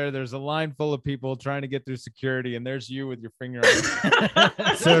out there. There's a line full of people trying to get through security, and there's you with your finger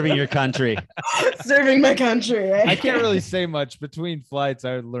on serving your country. Serving my country. Right? I can't really say much. Between flights,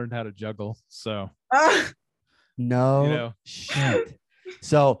 I learned how to juggle. So no shit.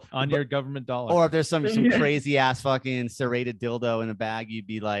 So on your government dollar, or if there's some crazy ass fucking serrated dildo in a bag, you'd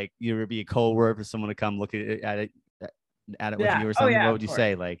be a code word for someone to come look at it with you or something. What would you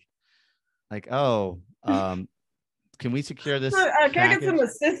say? Like, can we secure this? Can I get some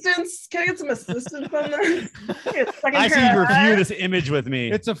assistance? Can I get some assistance on this? I see you review this image with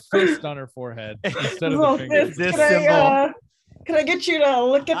me. It's a fist on her forehead instead of the finger. This symbol. Can I get you to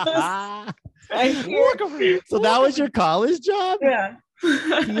look at this? So that was your college job? Yeah.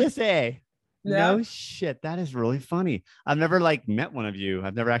 TSA. Yeah. No shit. That is really funny. I've never met one of you.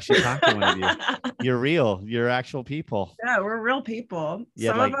 I've never actually talked to one of you. You're real. You're actual people. Yeah, we're real people.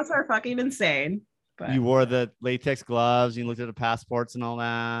 Some of us are fucking insane. But you wore the latex gloves. You looked at the passports and all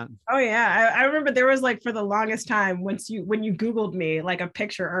that. Oh yeah, I remember there was for the longest time when you Googled me, like a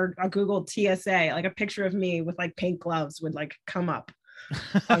picture or a Googled TSA, like a picture of me with pink gloves would come up.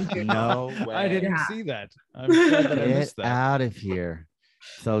 No way. I didn't see that. I'm sad that I missed that. Out of here.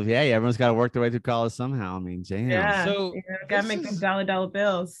 So yeah, everyone's got to work their way through college somehow. I mean, damn. Yeah. So Gotta this make is- them dollar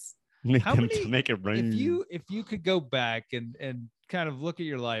bills. Make How them many- to make it rain. if you could go back and kind of look at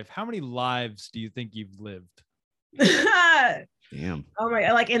your life, how many lives do you think you've lived? Oh Damn.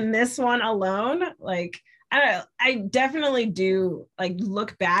 my, like in this one alone, like I definitely do like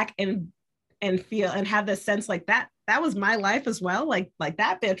look back and feel and have this sense like that was my life as well. Like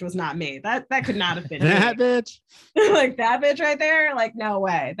that bitch was not me. That could not have been That me. bitch. Like that bitch right there. Like, no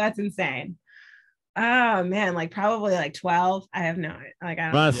way. That's insane. Oh man, like probably like 12. I have no like I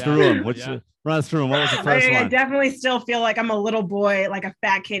don't Run us Yeah. through them. Yeah. Run us through them. What was the like, first I one? definitely still feel like I'm a little boy, like a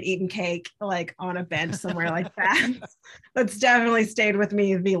fat kid eating cake, like on a bench somewhere like that. That's definitely stayed with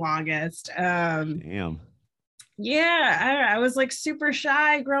me the longest. Damn. Yeah, I was like super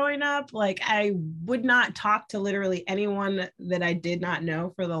shy growing up. Like I would not talk to literally anyone that I did not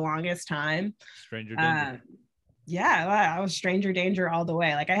know for the longest time. Stranger danger. Yeah, I was stranger danger all the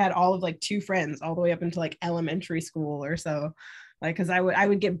way. Like I had all of like 2 friends all the way up into like elementary school or so. Like because I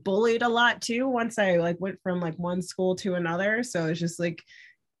would get bullied a lot too once I like went from like one school to another. So it's just like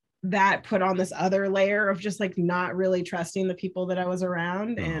that put on this other layer of just like not really trusting the people that I was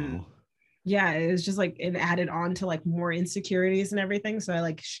around. And Oh. yeah, it was just like it added on to like more insecurities and everything. So I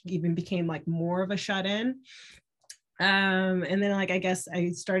like even became like more of a shut in. And then like I guess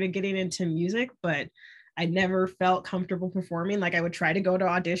I started getting into music, but I never felt comfortable performing. Like I would try to go to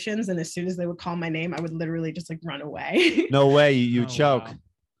auditions, and as soon as they would call my name, I would literally just like run away. No way. You Oh, choke. wow.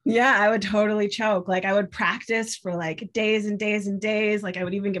 Yeah, I would totally choke. Like I would practice for like days and days and days. Like I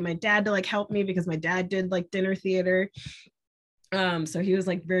would even get my dad to like help me because my dad did like dinner theater. So he was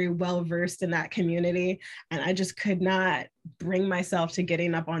like very well versed in that community, and I just could not bring myself to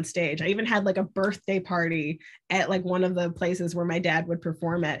getting up on stage. I even had like a birthday party at like one of the places where my dad would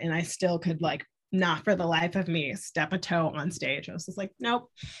perform at, and I still could like not for the life of me step a toe on stage. I was just like, nope,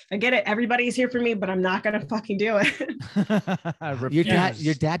 I get it. Everybody's here for me, but I'm not gonna fucking do it. I Your dad, refuse.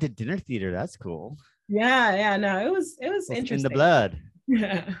 your dad did dinner theater. That's cool. Yeah, no, it was It's interesting. in the blood.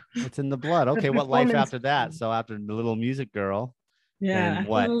 Yeah. It's in the blood. Okay, what life Performance. after that? So after the little music girl, Yeah. then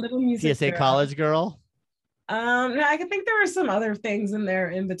what? A little music PSA girl. college girl. No, I think there were some other things in there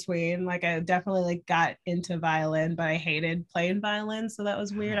in between. Like I definitely like got into violin, but I hated playing violin, so that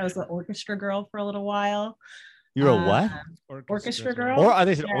was weird. I was an orchestra girl for a little while. You're a what? Orchestra girl? Or are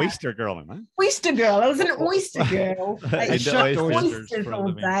they an Yeah. oyster girl? Am I? Oyster girl. I was an oyster girl. I I shucked shucked oysters oysters for a all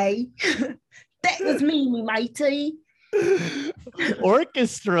living. day. That was me, matey.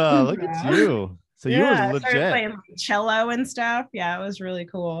 Orchestra. Look Yeah. at you. So you Yeah, I were started legit. playing like, cello and stuff. Yeah, it was really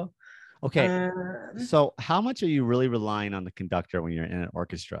cool. Okay. Um, So how much are you really relying on the conductor when you're in an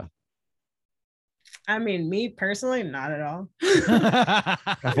orchestra? I mean, me personally, not at all.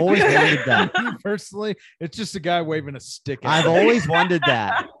 I've always wondered that. Me personally, it's just a guy waving a stick. At I've me. always wondered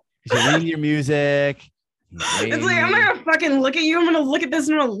that. You're reading your music. It's like I'm not gonna fucking look at you. I'm gonna look at this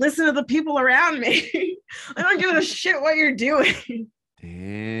and I'm gonna listen to the people around me. I don't give a shit what you're doing.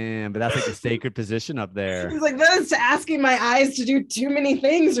 Damn, but that's like a sacred position up there. It's like that is asking my eyes to do too many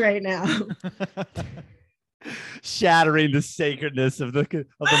things right now. Shattering the sacredness of the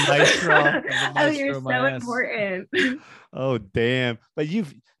maestro. Oh, you're maestro, my so ass. important. Oh, damn. But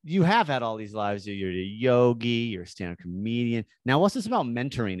you have had all these lives. You're a yogi, you're a stand-up comedian. Now, what's this about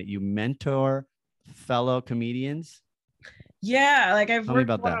mentoring? That you mentor fellow comedians? Yeah, like I've Tell me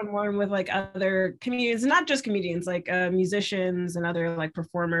worked about that. one-on-one with like other comedians, not just comedians, like musicians and other like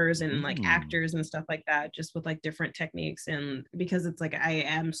performers and like Mm. actors and stuff like that, just with like different techniques. And because it's like I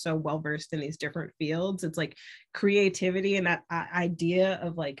am so well versed in these different fields, it's like creativity and that idea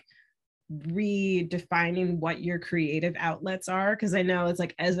of like redefining what your creative outlets are. Because I know it's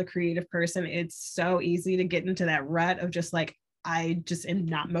like as a creative person, it's so easy to get into that rut of just like I just am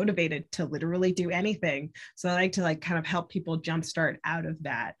not motivated to literally do anything. So I like to like kind of help people jumpstart out of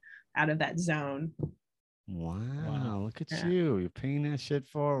that zone. Wow, look at Yeah. you. You're paying that shit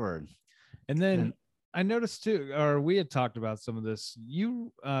forward. And then And- I noticed too, or we had talked about some of this.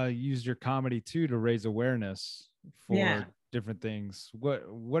 You used your comedy too to raise awareness for Yeah. different things. What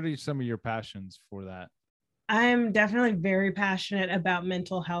are some of your passions for that? I'm definitely very passionate about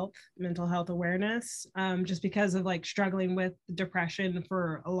mental health awareness, just because of like struggling with depression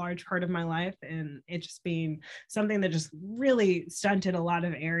for a large part of my life, and it just being something that just really stunted a lot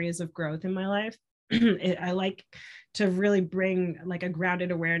of areas of growth in my life. I like to really bring like a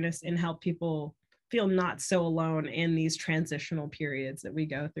grounded awareness and help people feel not so alone in these transitional periods that we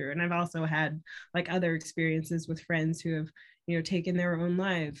go through. And I've also had like other experiences with friends who have taken their own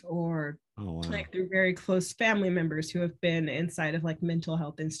life, or Oh, wow. like through very close family members who have been inside of like mental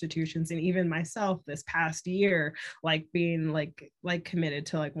health institutions, and even myself this past year, like being like committed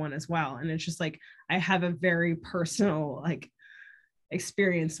to like one as well. And it's just like I have a very personal like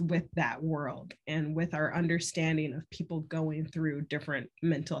experience with that world and with our understanding of people going through different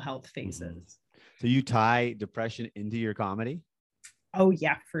mental health phases. So you tie depression into your comedy? Oh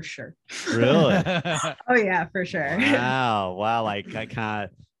yeah, for sure. Really? Oh yeah, for sure. Wow. Like I kind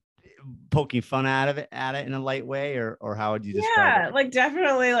of poking fun at it in a light way, or how would you describe it? Like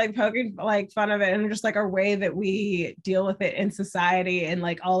definitely like poking like fun of it, and just like our way that we deal with it in society, and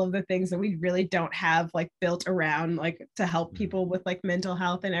like all of the things that we really don't have like built around like to help people with like mental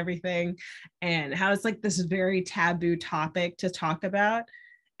health and everything, and how it's like this very taboo topic to talk about,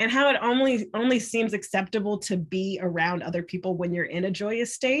 and how it only seems acceptable to be around other people when you're in a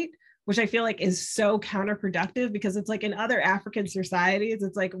joyous state, which I feel like is so counterproductive, because it's like in other African societies,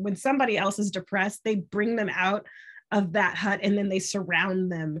 it's like when somebody else is depressed, they bring them out of that hut and then they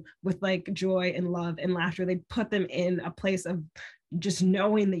surround them with like joy and love and laughter. They put them in a place of just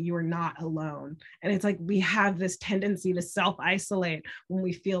knowing that you are not alone. And it's like we have this tendency to self-isolate when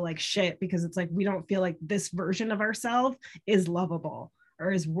we feel like shit, because it's like we don't feel like this version of ourselves is lovable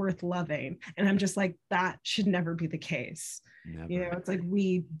or is worth loving. And I'm just like, that should never be the case. Never. It's like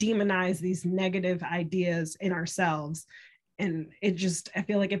we demonize these negative ideas in ourselves, and it just, I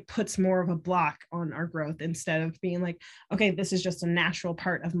feel like it puts more of a block on our growth, instead of being like, okay, this is just a natural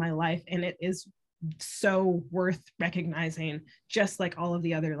part of my life and it is so worth recognizing, just like all of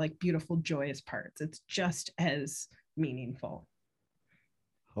the other like beautiful joyous parts. It's just as meaningful.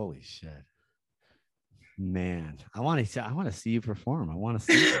 Holy shit, man! I want to see you perform. I want to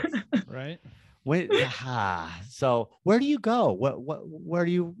see this. Right. So where do you go?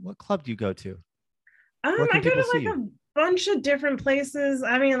 What club do you go to? I go to like a bunch of different places.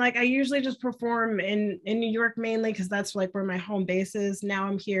 I mean, like I usually just perform in New York mainly, because that's like where my home base is. Now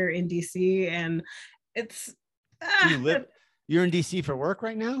I'm here in DC, and it's you're in DC for work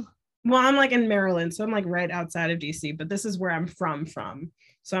right now? Well, I'm like in Maryland, so I'm like right outside of DC, but this is where I'm from.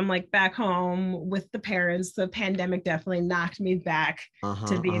 So I'm like back home with the parents. The pandemic definitely knocked me back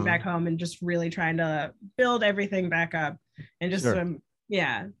to being back home and just really trying to build everything back up. And just, Sure.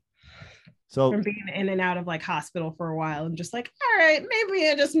 So from being in and out of like hospital for a while, I'm just like, all right, maybe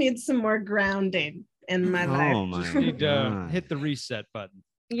I just need some more grounding in my life. Just need to hit the reset button.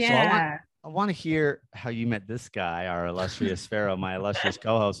 Yeah. So I want to hear how you met this guy, our illustrious Pharaoh, my illustrious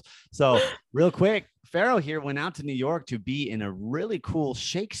co-host. So real quick, Pharaoh here went out to New York to be in a really cool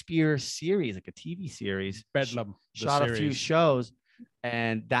Shakespeare series, like a TV series. Bedlam. Shot a few shows,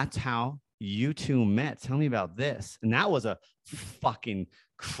 and that's how you two met. Tell me about this. And that was a fucking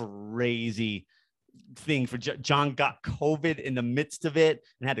crazy thing for John. Got COVID in the midst of it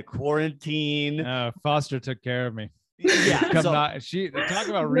and had to quarantine. Foster took care of me. Yeah, she talk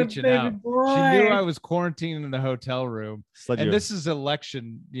about reaching out. She knew I was quarantined in the hotel room, and this is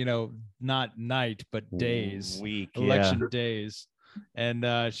election, not night but days, election days,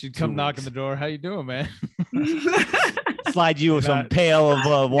 and she'd come knock on the door. How you doing, man? Slide you with some pail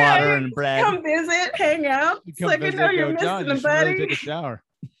of water and bread. Come visit, hang out. It's like, I know you're missing a buddy. Really take a shower.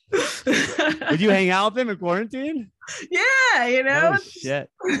 Would you hang out with him in quarantine? Yeah, Oh,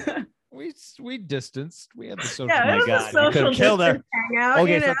 shit. We distanced. We had the social. Yeah, my God, you could have killed her.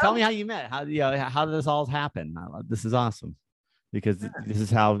 Okay, so tell me how you met. How did this all happen? This is awesome, because this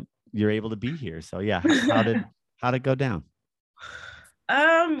is how you're able to be here. So yeah, how did it go down?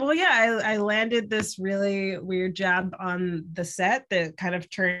 I landed this really weird job on the set that kind of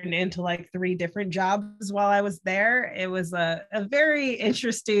turned into like 3 different jobs while I was there. It was a very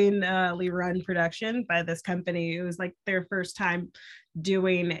interestingly run production by this company. It was like their first time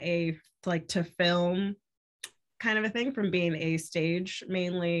doing a like to film kind of a thing, from being a stage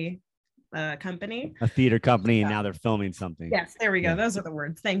mainly company, a theater company, and now they're filming something. Yes, there we go. Those are the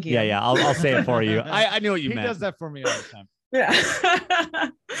words. Thank you. Yeah, I'll say it for you. I knew what you meant. He does that for me all the time. Yeah.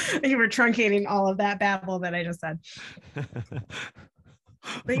 You were truncating all of that babble that I just said.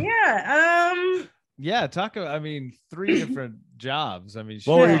 But talk about, 3 different jobs. What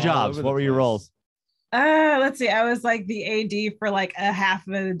were your jobs? What were your roles? Let's see. I was like the AD for like a half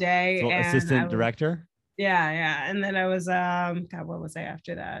of the day. So and assistant director? Yeah. And then I was God, what was I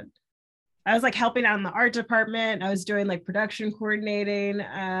after that? I was like helping out in the art department. I was doing like production coordinating.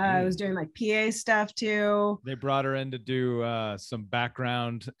 I was doing like PA stuff too. They brought her in to do some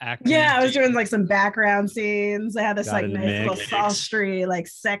background acting. Yeah, I was doing like some background scenes. I had this like nice little sultry like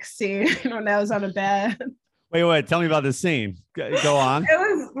sex scene when I was on a bed. Wait, tell me about this scene. Go on. It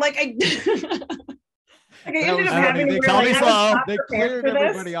was like Like, I ended up having to tell me slow. They cleared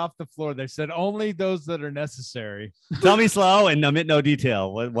everybody off the floor. They said only those that are necessary. Tell me slow and omit no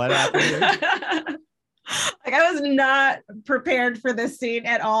detail. What happened? Like, I was not prepared for this scene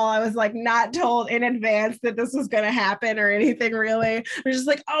at all. I was like not told in advance that this was going to happen or anything really. It was just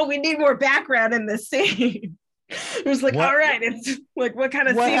like, oh, we need more background in this scene. It was like, all right, it's like, what kind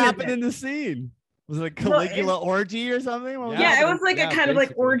of what scene happened in the scene? Was it a Caligula orgy or something? Yeah, it was like a kind of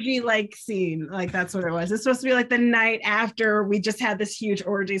like orgy like scene. Like, that's what it was. It's supposed to be like the night after we just had this huge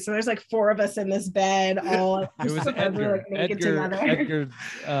orgy. So there's like 4 of us in this bed, all it was Edgar from King Lear, that character.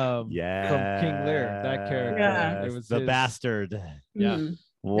 Yeah, it was the bastard. Yeah.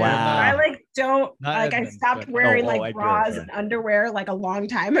 Wow. Yeah, I like don't not like Edmund, I stopped wearing like bras and underwear like a long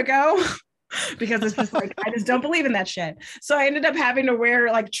time ago. Because it's just like, I just don't believe in that shit. So I ended up having to wear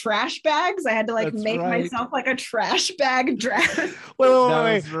like trash bags. I had to like make myself like a trash bag dress. Wait.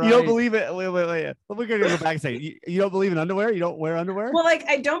 Right. You don't believe it? Wait. We're gonna go back and say you don't believe in underwear? You don't wear underwear? Well, like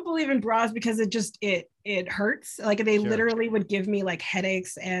I don't believe in bras because it hurts. Like they literally would give me like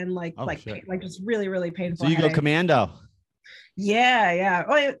headaches and like just really, really painful. So you go commando. Yeah.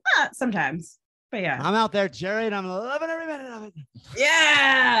 Well, sometimes. But yeah, I'm out there, Jerry, and I'm loving every minute of it.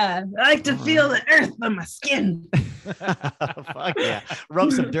 Yeah, I like to feel the earth on my skin. Fuck yeah,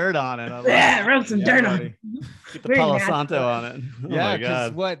 rub some dirt on it. Rub some dirt on it. Get the Palo Santo on it. Yeah,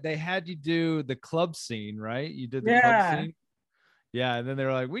 because what they had you do the club scene, right? You did the club scene. Yeah, and then they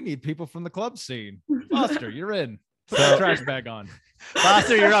were like, "We need people from the club scene." Foster, you're in. Put the trash bag on.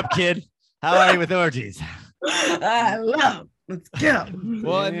 Foster, you're up, kid. How are you with orgies? I love. Let's go.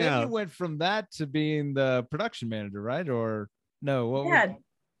 Well, and then you went from that to being the production manager, right? Or no?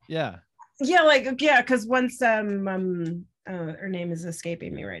 Because once her name is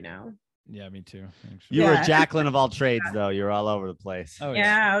escaping me right now. Yeah, me too. Actually. You were Jacqueline of all trades, though. You were all over the place. Oh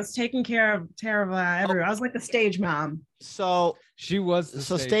yeah, I was taking care of everyone. I was like the stage mom. So she was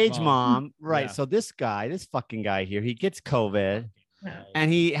the stage mom, right? Yeah. So this fucking guy here, he gets COVID,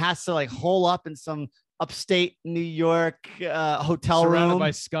 and he has to like hole up in some upstate New York hotel room by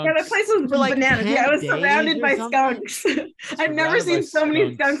skunks. Yeah, the place was like bananas. Yeah, I was surrounded by skunks. I've never seen so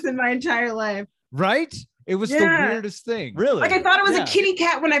many skunks in my entire life. Right? It was the weirdest thing. Really? Like I thought it was a kitty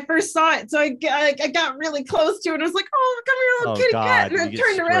cat when I first saw it. So I got really close to it. And I was like, oh, come here, little kitty cat. And I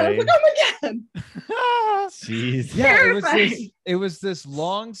turned around. I was like, oh my God. Jeez. Yeah, it was this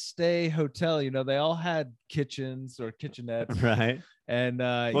long stay hotel. You know, they all had kitchens or kitchenettes. Right. And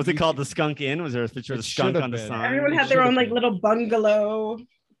what was it called? The Skunk Inn? Was there a picture of the skunk on the sign? Everyone had their own like little bungalow.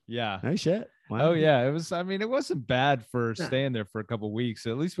 Yeah. Oh shit. Wow. Oh yeah. It was. I mean, it wasn't bad for staying there for a couple of weeks.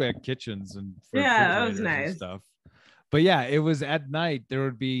 At least we had kitchens and that was nice and stuff. But yeah, it was at night. There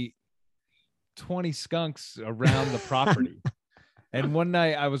would be 20 skunks around the property. And one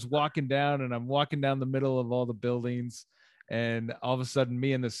night I was walking down, and I'm walking down the middle of all the buildings, and all of a sudden,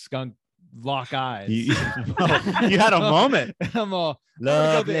 me and the skunk lock eyes. You had a moment. I'm all,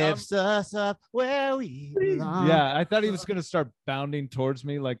 love lifts us up where we belong. Yeah, I thought he was gonna start bounding towards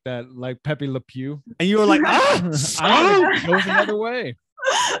me like that, like Pepe Le Pew. And you were like, I goes another way.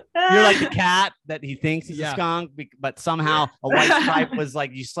 You're like the cat that he thinks is a skunk, but somehow a white stripe was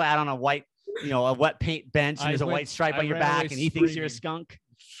like you sat on a white, a wet paint bench, and there's a white stripe on your back, and he thinks you're a skunk.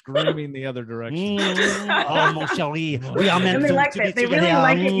 Screaming the other direction. Oh, mon chéri, we are meant to like it. They really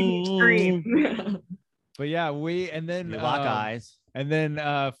like it when you scream. But yeah, and then lock eyes. And then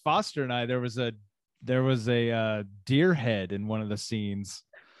Foster and I, there was a deer head in one of the scenes.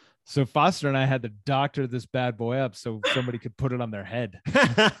 So Foster and I had to doctor this bad boy up so somebody could put it on their head.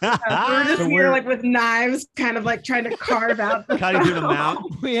 We're just here like with knives, kind of like trying to carve out the do the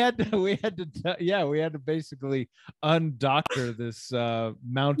mount. We had to basically undoctor this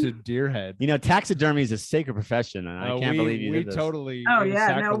mounted deer head. Taxidermy is a sacred profession, and I can't believe you did this. Totally. Oh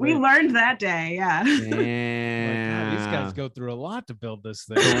yeah, no, we learned that day. Yeah. Yeah. These guys go through a lot to build this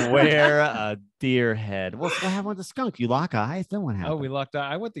thing. To wear a deer head. Well, what happened with the skunk? You lock eyes, then what happened? Oh, we locked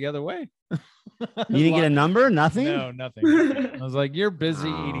eyes. I went the other way. You didn't get a number? Nothing? No, nothing. I was like, you're busy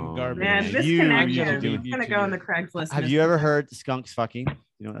eating garbage. Man, this connection is gonna go on the Craigslist. Have you ever heard skunks fucking?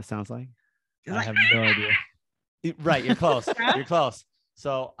 You know what that sounds like? I have no idea. Right, you're close. You're close.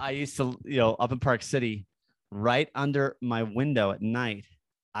 So I used to, up in Park City, right under my window at night,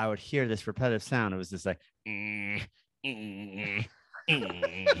 I would hear this repetitive sound. It was just like, I'm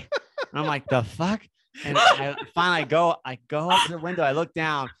like, the fuck? And I go up to the window, I look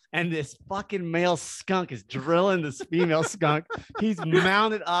down, and this fucking male skunk is drilling this female skunk. He's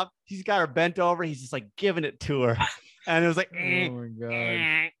mounted up, he's got her bent over, he's just like giving it to her. And it was like, oh my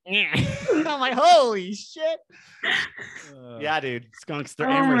God. I'm like, holy shit. Yeah, dude. Skunks, they're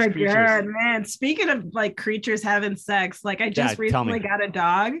amorous creatures. Oh my God, man. Speaking of like creatures having sex, like I just recently got a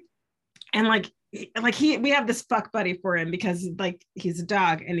dog, and we have this fuck buddy for him because like he's a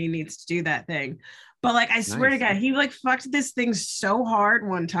dog and he needs to do that thing. But like I swear to God, he like fucked this thing so hard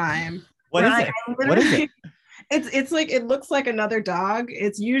one time. What is it? What is it? It's like, it looks like another dog.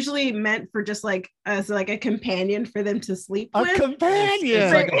 It's usually meant for just like as like a companion for them to sleep with. A companion.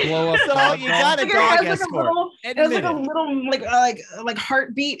 It's like a blow up dog. You got a dog escort. It has like a little like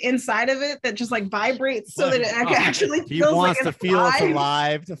heartbeat inside of it that just like vibrates so that it actually he wants to feel it's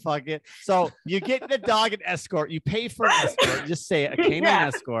alive to fuck it. So you get the dog an escort. You pay for an escort. Just say a canine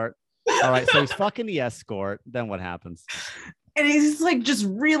escort. All right. So he's fucking the escort. Then what happens? And he's like just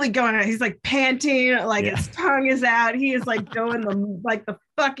really going out. He's like panting, like his tongue is out. He is like going the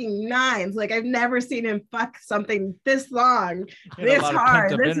fucking nines. Like I've never seen him fuck something this long, this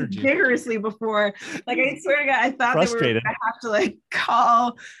hard, this vigorously before. Like I swear to God, I thought they were gonna have to like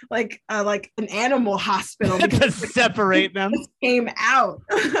call like an animal hospital to separate them. Came out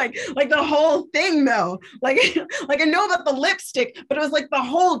like the whole thing though. Like I know about the lipstick, but it was like the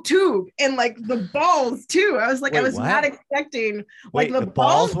whole tube and like the balls too. I was like, I was not expecting the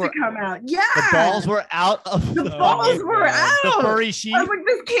balls to come out. Yeah, the balls were out of the balls were out. The furry sheath. I was like,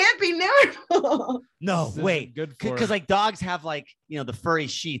 this can't be normal. No, wait, good because like dogs have like the furry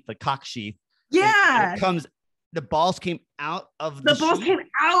sheath, the cock sheath. Yeah, the balls came out of the balls came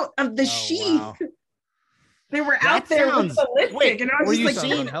out of the sheath. Wow. They were out there with the lipstick, and I was just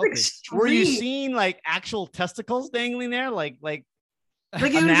like, were you seeing like actual testicles dangling there, like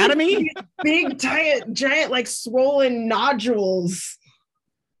anatomy? Big giant like swollen nodules.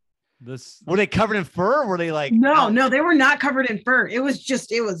 Were they covered in fur? Or were they like no, they were not covered in fur. It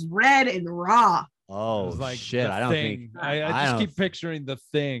was red and raw. Oh like shit! I don't think I just keep picturing the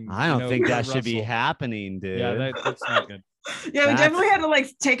thing. I don't think that should be happening, dude. Yeah, that's not good. Yeah, we definitely had to like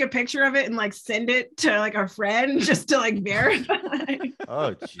take a picture of it and like send it to like a friend just to like verify.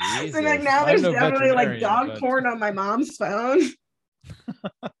 Oh Jesus! So like now there's definitely like dog porn on my mom's phone.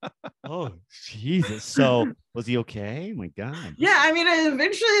 Oh Jesus! So was he okay? Oh my God. Yeah, I mean, it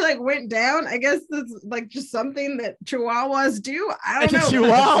eventually like went down. I guess that's like just something that Chihuahuas do. I don't know.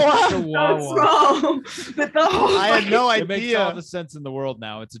 Chihuahua. But the whole I had no idea. It makes all the sense in the world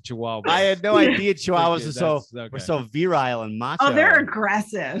now. It's a Chihuahua. I had no idea Chihuahuas were so virile and macho. Oh, they're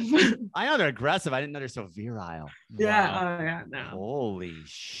aggressive. I know they're aggressive. I didn't know they're so virile. Yeah. Wow. Oh yeah. No. Holy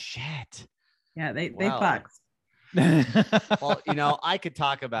shit. Yeah, they fuck. Well, I could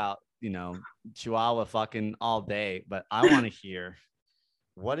talk about Chihuahua fucking all day, but I want to hear,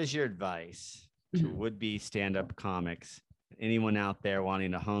 what is your advice to would-be stand-up comics, anyone out there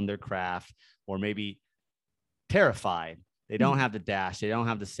wanting to hone their craft, or maybe terrified they don't have the dash, they don't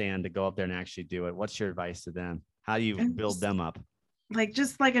have the sand to go up there and actually do it? What's your advice to them? How do you build them up? Like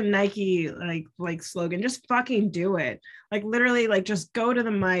just like a Nike like slogan, just fucking do it. Like literally, like just go to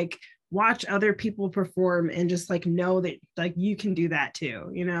the mic, watch other people perform, and just like know that like you can do that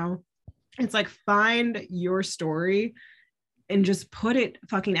too. It's like find your story and just put it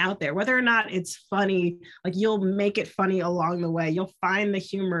fucking out there. Whether or not it's funny, like you'll make it funny along the way. You'll find the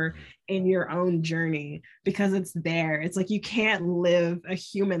humor in your own journey because it's there. It's like you can't live a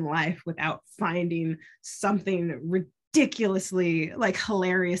human life without finding something ridiculously like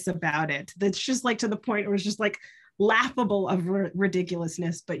hilarious about it. That's just like to the point where it's just like laughable of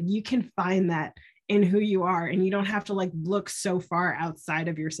ridiculousness, but you can find that in who you are, and you don't have to like look so far outside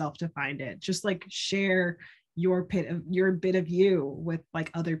of yourself to find it. Just like share your bit of you with like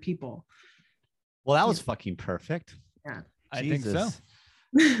other people. Well, that was fucking perfect. Yeah, I think so.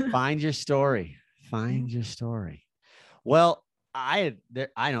 Find your story. Well, I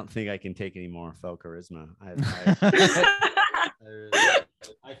don't think I can take any more faux charisma.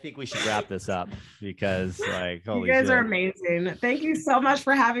 I think we should wrap this up because like, holy you guys shit. are amazing. Thank you so much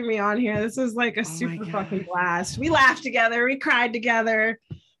for having me on here. This was like a super fucking blast. We laughed together. We cried together.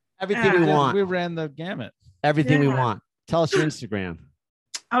 Everything we want. We ran the gamut. Everything we want. Tell us your Instagram.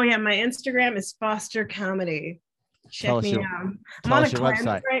 Oh yeah, my Instagram is Foster Comedy. Check me out. I'm on a cleanse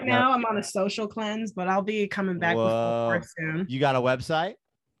right now. I'm on a social cleanse, but I'll be coming back with full force soon. You got a website?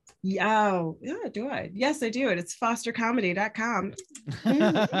 Yeah, do I? Yes, I do. It's fostercomedy.com.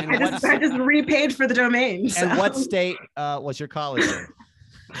 I just repaid for the domain. So. And what state was your college in?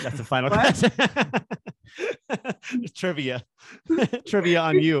 That's the final question. Trivia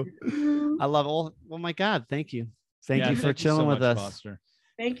on you. I love it. Oh my God. Thank you. Thank you for chilling with us. Foster.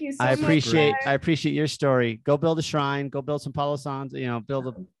 Thank you so much. I much. appreciate your story. Go build a shrine. Go build some Palo Santo.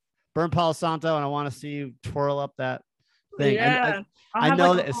 Burn Palo Santo, and I want to see you twirl up that thing. Yeah. I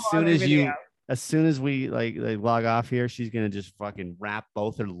know that as soon as we like log off here, she's gonna just fucking wrap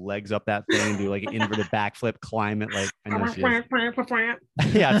both her legs up that thing and do like an inverted backflip, climb it. Like I know she is.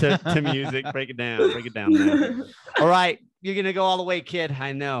 Yeah, to music. Break it down now. All right, you're gonna go all the way, kid.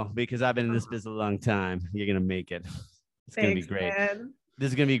 I know, because I've been in this business a long time. You're gonna make it. It's gonna be great. Man. This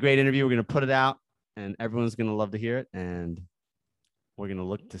is gonna be a great interview. We're gonna put it out, and everyone's gonna love to hear it. And we're gonna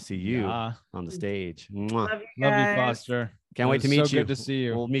look to see you on the stage. Love you, Foster. Can't wait to meet you. So good to see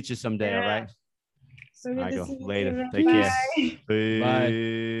you. We'll meet you someday. All right. So good to see you. Later. Take care.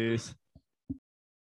 Peace.